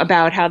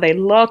about how they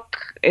look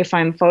if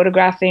I'm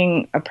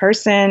photographing a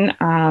person,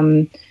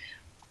 and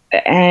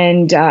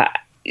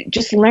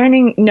just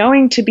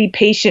knowing to be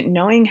patient,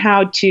 knowing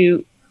how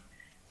to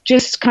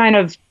just kind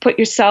of put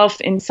yourself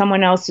in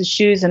someone else's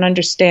shoes and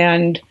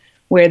understand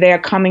where they're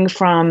coming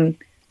from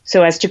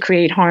so as to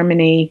create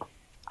harmony,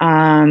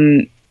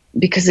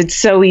 because it's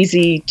so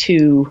easy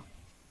to,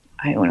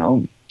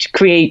 to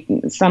create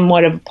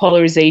somewhat of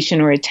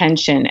polarization or a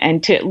tension,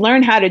 and to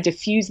learn how to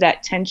diffuse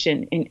that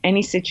tension in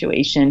any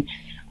situation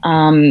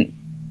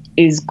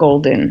is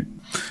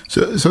golden.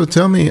 So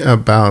tell me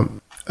about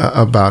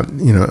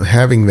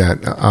having that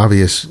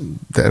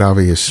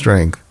obvious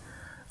strength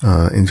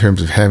in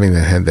terms of having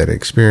had that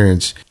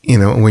experience.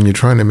 When you're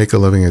trying to make a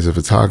living as a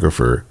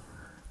photographer,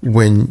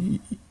 when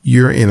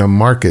you're in a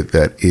market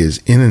that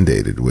is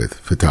inundated with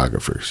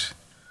photographers.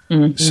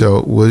 Mm-hmm.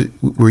 So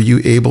were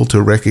you able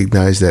to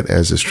recognize that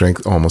as a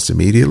strength almost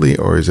immediately,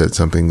 or is that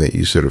something that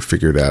you sort of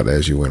figured out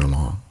as you went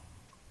along?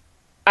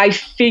 I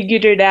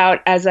figured it out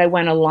as I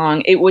went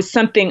along. It was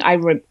something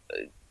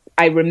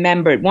I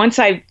remembered. Once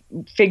I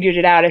figured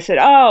it out, I said,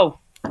 oh,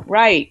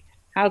 right.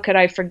 How could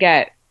I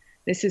forget?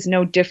 This is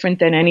no different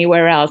than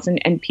anywhere else.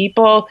 And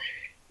people,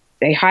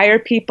 they hire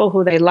people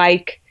who they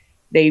like.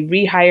 They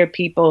rehire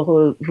people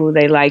who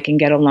they like and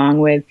get along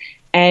with.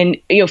 And,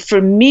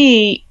 for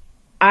me,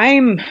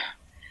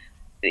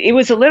 it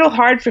was a little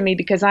hard for me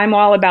because I'm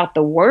all about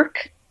the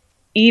work.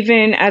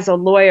 Even as a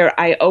lawyer,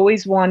 I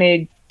always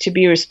wanted to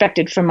be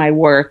respected for my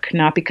work,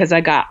 not because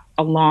I got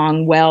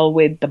along well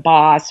with the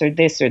boss or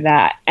this or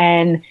that.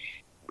 And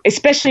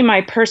especially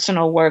my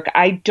personal work,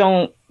 I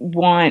don't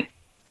want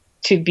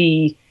to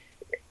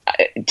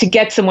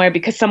get somewhere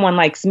because someone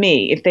likes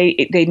me. If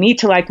they need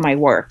to like my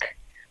work.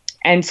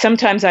 And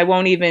sometimes I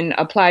won't even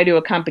apply to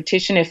a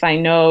competition if I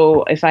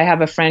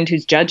have a friend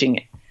who's judging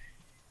it.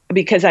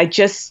 Because I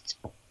just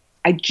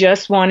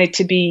want it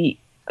to be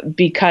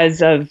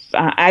because of,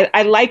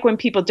 I like when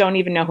people don't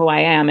even know who I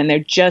am and they're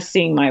just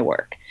seeing my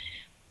work.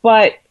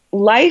 But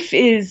life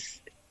is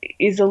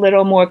a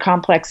little more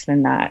complex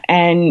than that.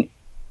 And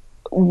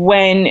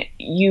when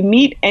you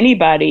meet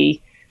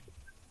anybody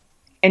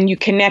and you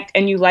connect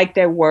and you like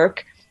their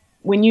work,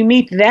 when you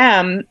meet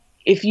them,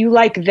 if you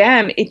like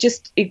them,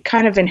 it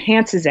kind of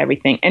enhances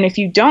everything. And if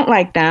you don't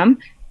like them,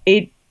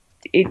 it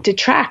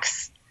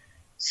detracts.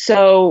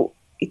 So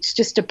it's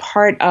just a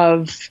part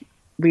of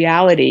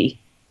reality.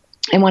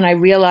 And when I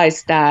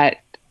realized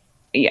that,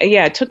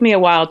 it took me a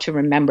while to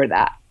remember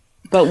that.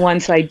 But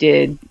once I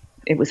did,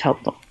 it was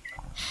helpful.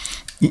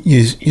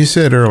 You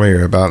said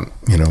earlier about,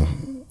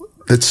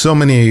 that so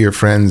many of your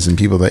friends and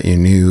people that you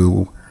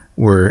knew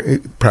were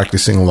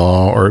practicing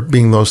law or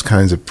being those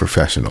kinds of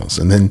professionals.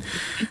 And then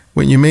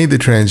when you made the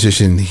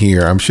transition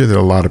here, I'm sure that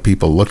a lot of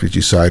people looked at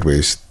you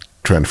sideways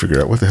trying to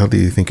figure out what the hell do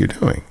you think you're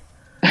doing,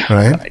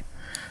 right?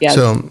 Yes.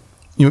 So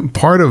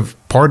part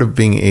of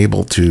being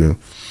able to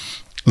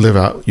live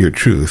out your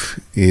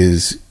truth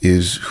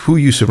is who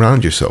you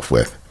surround yourself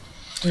with.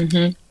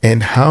 Mm-hmm.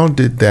 And how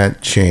did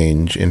that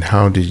change? And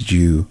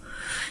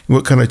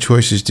what kind of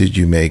choices did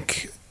you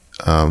make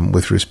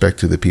with respect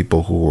to the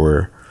people who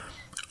were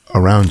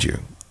around you,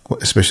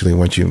 especially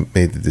once you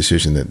made the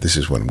decision that this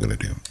is what I'm going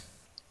to do?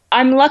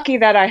 I'm lucky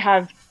that I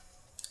have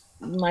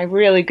my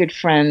really good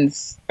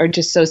friends are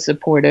just so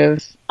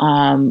supportive.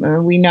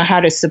 We know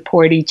how to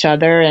support each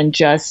other, and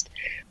just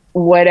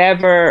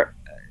whatever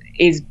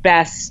is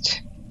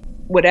best,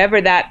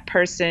 whatever that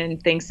person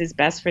thinks is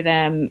best for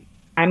them,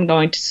 I'm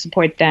going to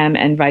support them,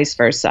 and vice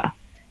versa.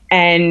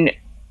 And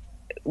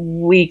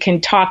we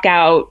can talk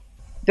out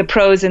the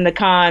pros and the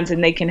cons,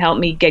 and they can help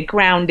me get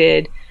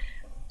grounded.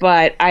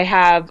 But I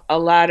have a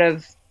lot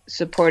of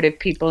supportive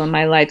people in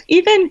my life.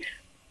 Even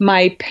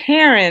my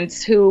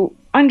parents, who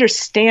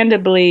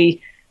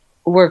understandably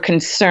were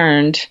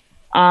concerned,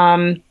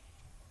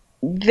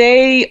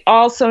 they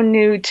also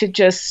knew to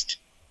just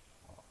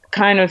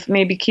kind of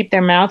maybe keep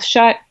their mouth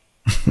shut.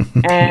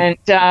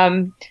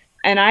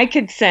 And I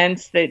could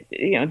sense that,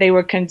 they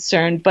were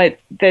concerned, but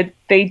that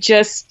they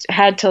just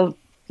had to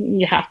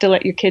you have to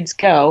let your kids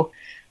go.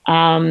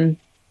 And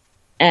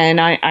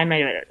I'm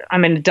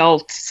an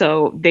adult,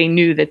 so they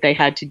knew that they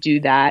had to do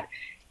that.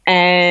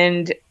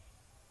 And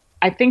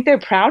I think they're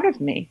proud of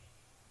me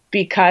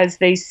because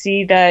they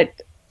see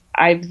that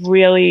I've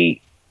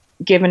really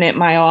given it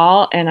my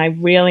all and I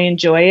really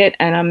enjoy it,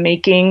 and I'm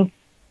making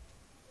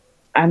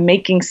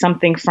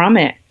something from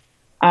it.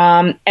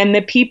 And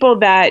the people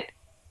that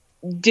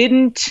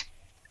didn't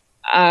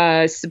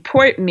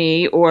support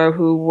me or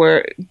who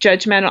were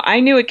judgmental, I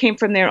knew it came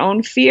from their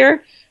own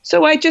fear,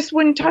 so I just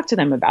wouldn't talk to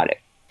them about it.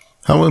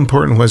 How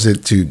important was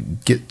it to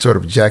get sort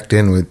of jacked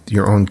in with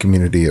your own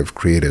community of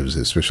creatives,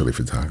 especially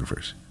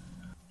photographers?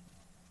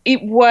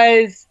 It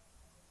was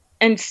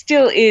and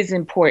still is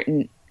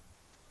important.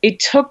 It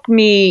took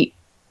me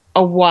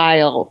a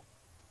while,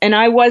 and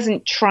I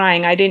wasn't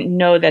trying. I didn't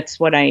know that's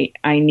what I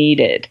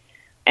needed.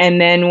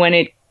 And then when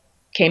it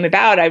came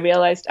about, I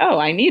realized, oh,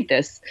 I need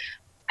this.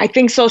 I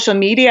think social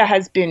media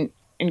has been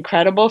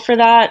incredible for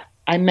that.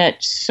 I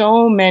met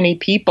so many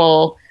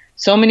people,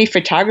 so many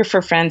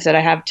photographer friends that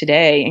I have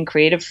today and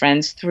creative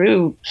friends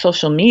through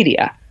social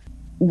media,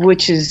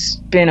 which has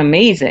been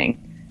amazing.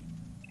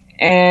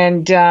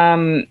 And,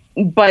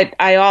 but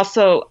I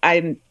also,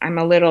 I'm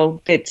a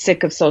little bit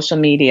sick of social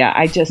media.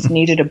 I just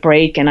needed a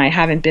break, and I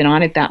haven't been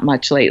on it that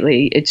much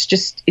lately. It's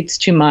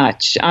too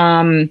much,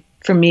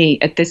 for me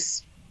at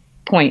this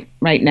point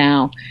right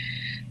now.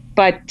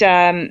 But,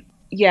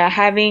 yeah,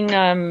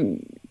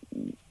 having,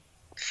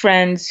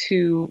 friends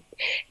who,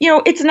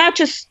 it's not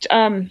just,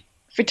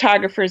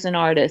 photographers and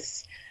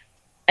artists.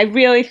 I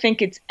really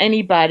think it's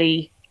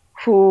anybody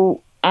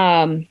who,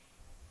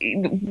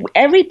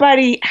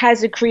 everybody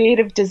has a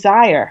creative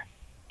desire.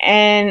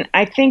 And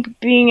I think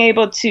being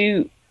able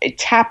to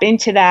tap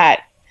into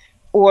that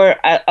or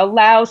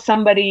allow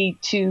somebody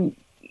to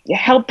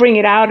help bring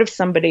it out of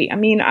somebody. I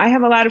mean, I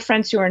have a lot of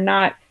friends who are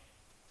not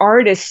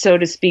artists, so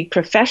to speak,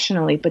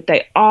 professionally, but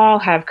they all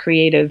have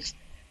creative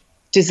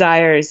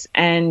desires,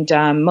 and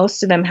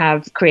most of them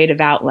have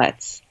creative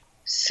outlets.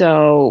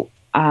 So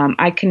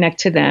I connect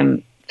to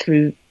them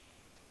through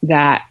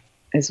that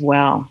as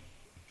well.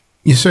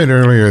 You said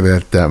earlier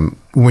that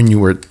when you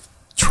were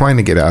trying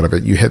to get out of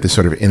it, you had this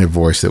sort of inner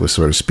voice that was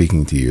sort of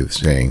speaking to you,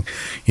 saying,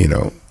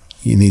 you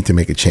need to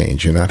make a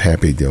change. You're not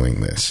happy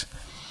doing this.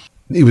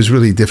 It was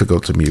really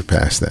difficult to move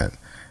past that.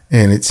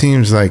 And it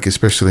seems like,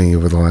 especially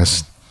over the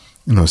last,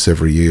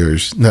 several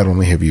years, not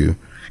only have you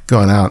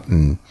gone out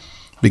and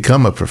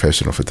become a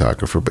professional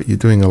photographer, but you're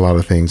doing a lot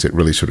of things that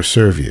really sort of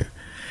serve you.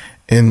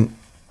 And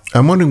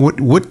I'm wondering,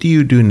 what do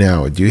you do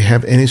now? Do you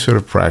have any sort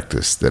of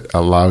practice that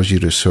allows you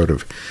to sort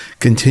of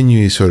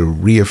continue to sort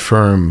of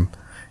reaffirm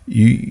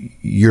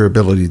your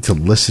ability to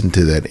listen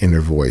to that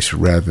inner voice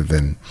rather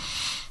than,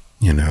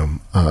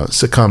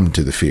 succumb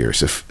to the fears,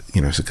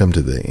 succumb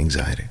to the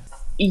anxiety?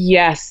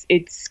 Yes,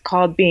 it's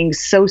called being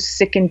so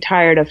sick and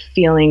tired of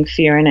feeling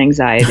fear and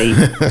anxiety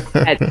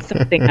that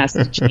something has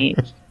to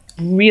change.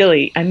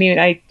 Really, I mean,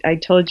 I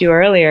told you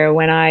earlier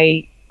when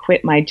I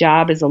quit my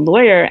job as a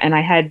lawyer and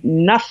I had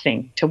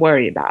nothing to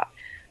worry about.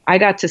 I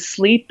got to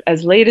sleep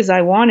as late as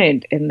I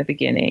wanted in the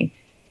beginning,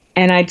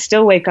 and I'd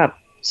still wake up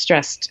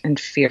stressed and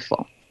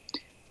fearful.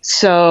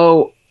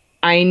 So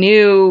I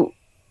knew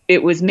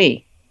it was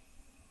me,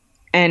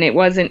 and it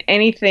wasn't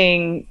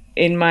anything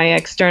in my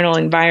external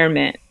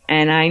environment.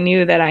 And I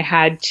knew that I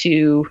had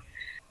to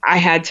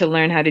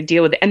learn how to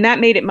deal with it. And that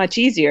made it much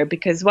easier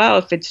because, well,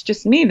 if it's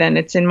just me, then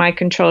it's in my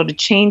control to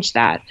change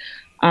that.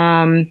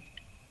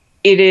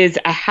 It is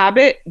a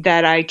habit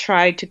that I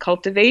try to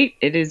cultivate.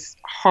 It is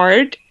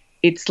hard.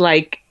 It's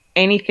like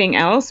anything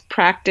else.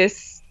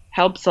 Practice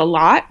helps a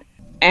lot.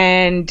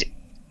 And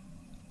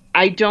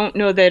I don't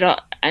know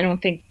that, I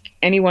don't think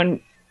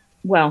anyone,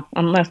 well,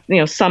 unless,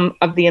 some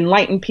of the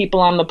enlightened people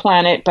on the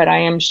planet, but I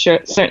am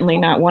certainly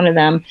not one of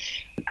them.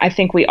 I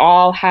think we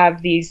all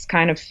have these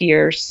kind of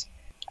fears.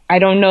 I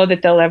don't know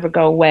that they'll ever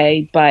go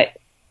away, but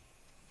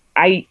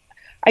I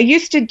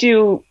used to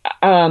do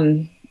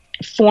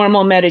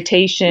formal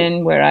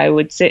meditation where I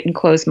would sit and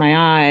close my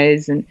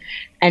eyes, and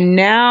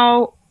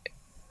now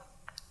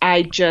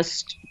I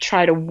just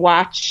try to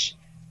watch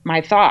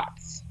my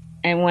thoughts.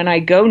 And when I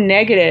go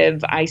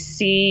negative, I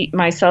see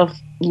myself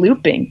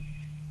looping,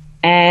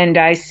 and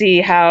I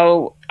see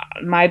how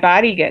my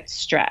body gets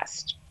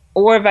stressed.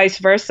 Or vice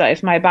versa.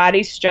 If my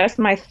body's stressed,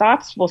 my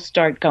thoughts will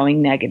start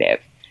going negative.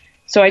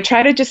 So I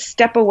try to just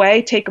step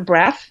away, take a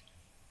breath,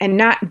 and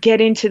not get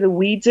into the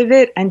weeds of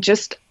it and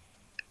just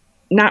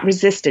not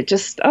resist it.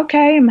 Just,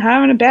 okay, I'm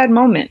having a bad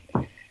moment.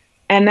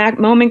 And that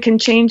moment can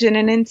change in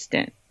an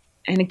instant.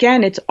 And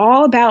again, it's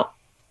all about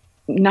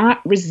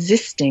not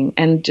resisting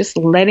and just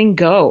letting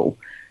go.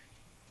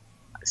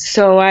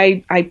 So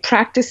I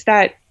practice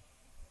that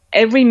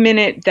every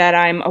minute that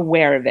I'm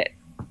aware of it.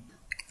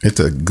 It's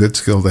a good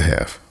skill to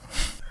have.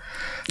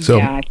 So,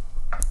 yeah,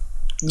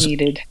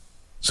 needed.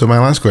 So my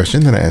last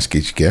question that I ask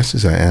each guest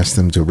is I ask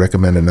them to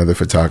recommend another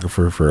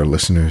photographer for our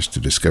listeners to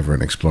discover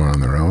and explore on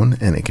their own,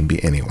 and it can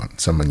be anyone,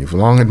 someone you've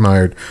long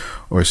admired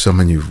or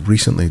someone you've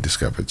recently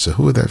discovered. So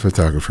who would that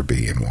photographer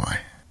be and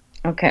why?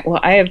 Okay, well,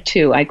 I have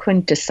two. I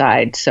couldn't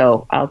decide,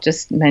 so I'll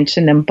just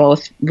mention them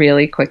both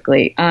really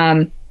quickly.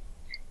 The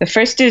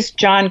first is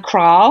John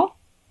Kroll.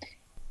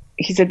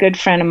 He's a good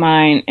friend of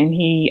mine, and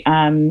he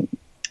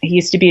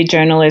used to be a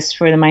journalist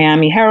for the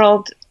Miami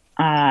Herald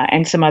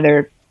and some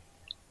other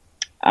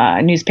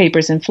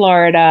newspapers in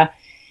Florida.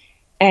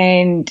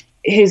 And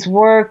his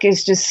work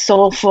is just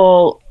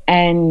soulful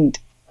and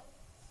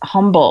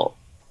humble,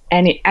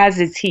 and as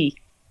is he.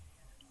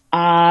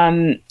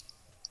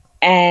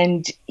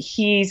 And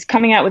he's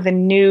coming out with a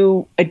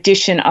new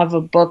edition of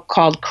a book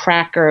called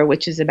Cracker,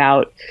 which is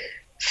about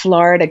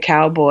Florida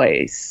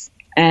cowboys.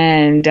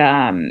 And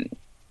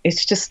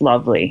it's just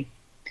lovely.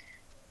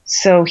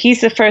 So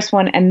he's the first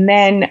one. And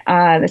then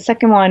the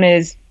second one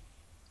is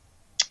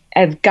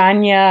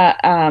Evgenia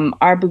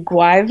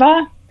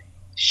Arbugueva.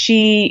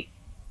 She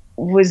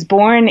was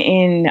born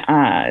in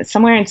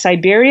somewhere in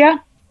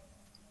Siberia.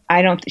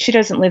 She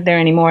doesn't live there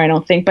anymore, I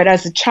don't think. But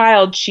as a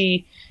child,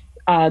 she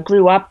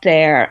grew up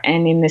there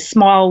and in this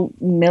small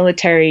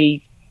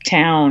military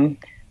town.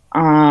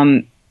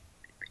 And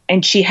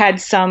she had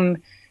some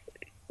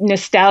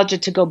nostalgia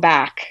to go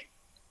back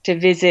to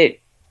visit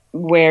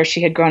where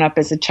she had grown up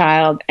as a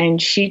child. And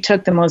she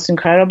took the most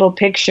incredible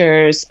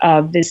pictures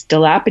of this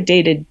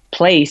dilapidated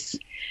place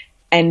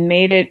and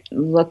made it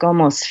look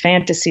almost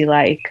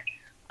fantasy-like.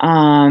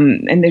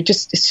 And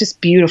it's just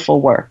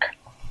beautiful work.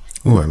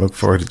 Oh, I look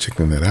forward to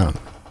checking that out.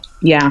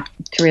 Yeah,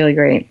 it's really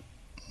great.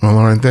 Well,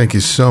 Lauren, thank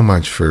you so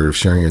much for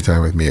sharing your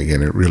time with me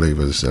again. It really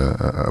was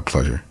a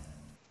pleasure.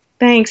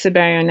 Thanks,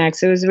 Ibarionex.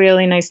 Next. It was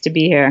really nice to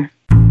be here.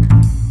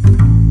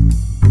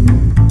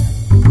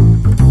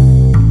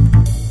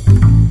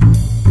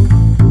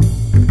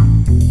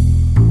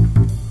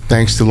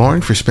 Thanks to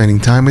Lauren for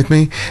spending time with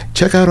me.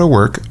 Check out her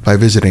work by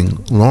visiting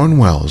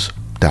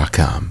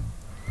laurenwells.com.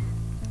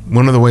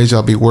 One of the ways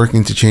I'll be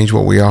working to change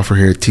what we offer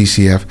here at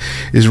TCF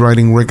is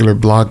writing regular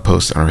blog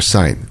posts on our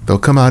site. They'll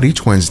come out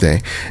each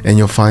Wednesday, and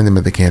you'll find them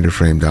at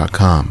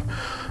thecandidframe.com.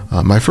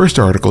 My first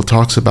article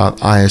talks about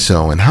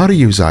ISO and how to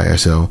use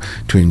ISO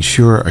to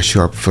ensure a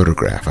sharp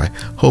photograph. I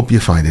hope you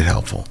find it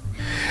helpful.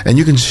 And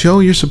you can show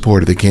your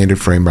support of The Candid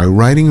Frame by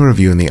writing a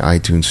review in the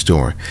iTunes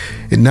Store.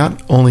 It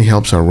not only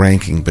helps our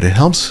ranking, but it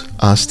helps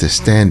us to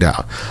stand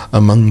out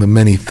among the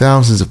many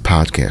thousands of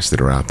podcasts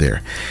that are out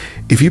there.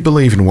 If you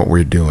believe in what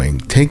we're doing,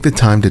 take the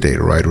time today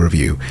to write a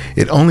review.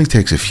 It only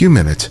takes a few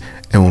minutes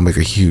and will make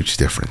a huge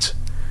difference.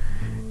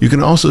 You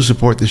can also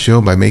support the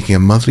show by making a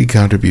monthly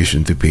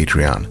contribution through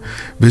Patreon.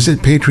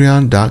 Visit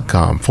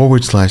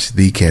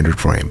patreon.com/The Candid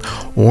Frame,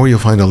 or you'll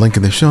find a link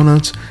in the show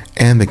notes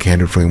and the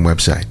Candid Frame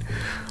website.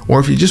 Or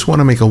if you just want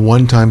to make a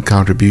one-time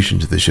contribution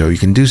to the show, you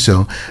can do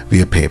so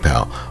via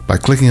PayPal by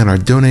clicking on our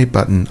donate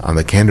button on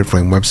the Candid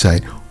Frame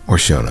website or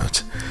show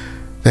notes.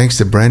 Thanks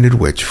to Brandon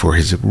Witch for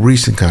his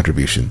recent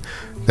contribution.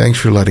 Thanks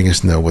for letting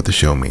us know what the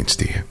show means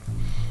to you.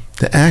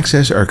 To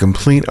access our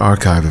complete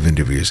archive of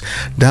interviews,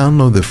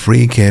 download the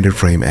free Candid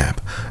Frame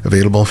app,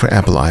 available for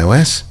Apple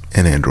iOS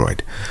and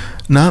Android.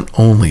 Not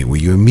only will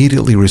you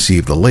immediately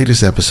receive the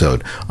latest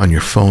episode on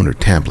your phone or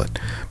tablet,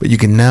 but you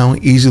can now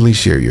easily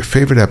share your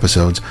favorite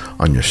episodes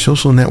on your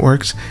social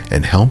networks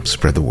and help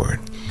spread the word.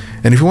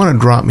 And if you want to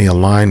drop me a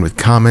line with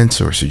comments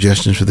or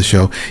suggestions for the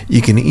show,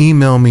 you can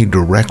email me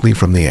directly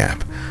from the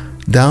app.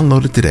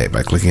 Download it today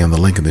by clicking on the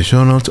link in the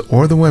show notes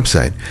or the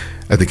website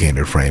at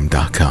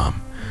thecandidframe.com.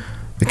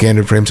 The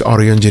Candid Frame's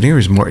audio engineer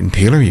is Martin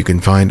Taylor. You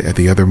can find at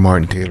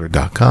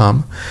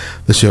theothermartintaylor.com.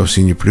 The show's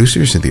senior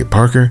producer is Cynthia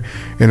Parker,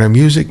 and our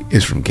music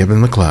is from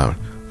Kevin MacLeod,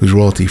 whose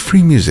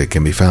royalty-free music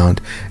can be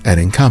found at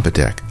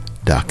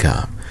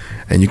Incompetech.com.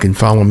 And you can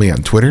follow me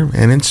on Twitter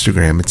and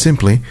Instagram at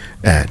simply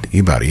at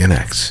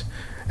Ibarionex.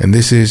 And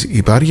this is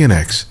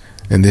Ibarionex,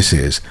 and this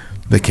is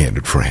The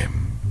Candid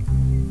Frame.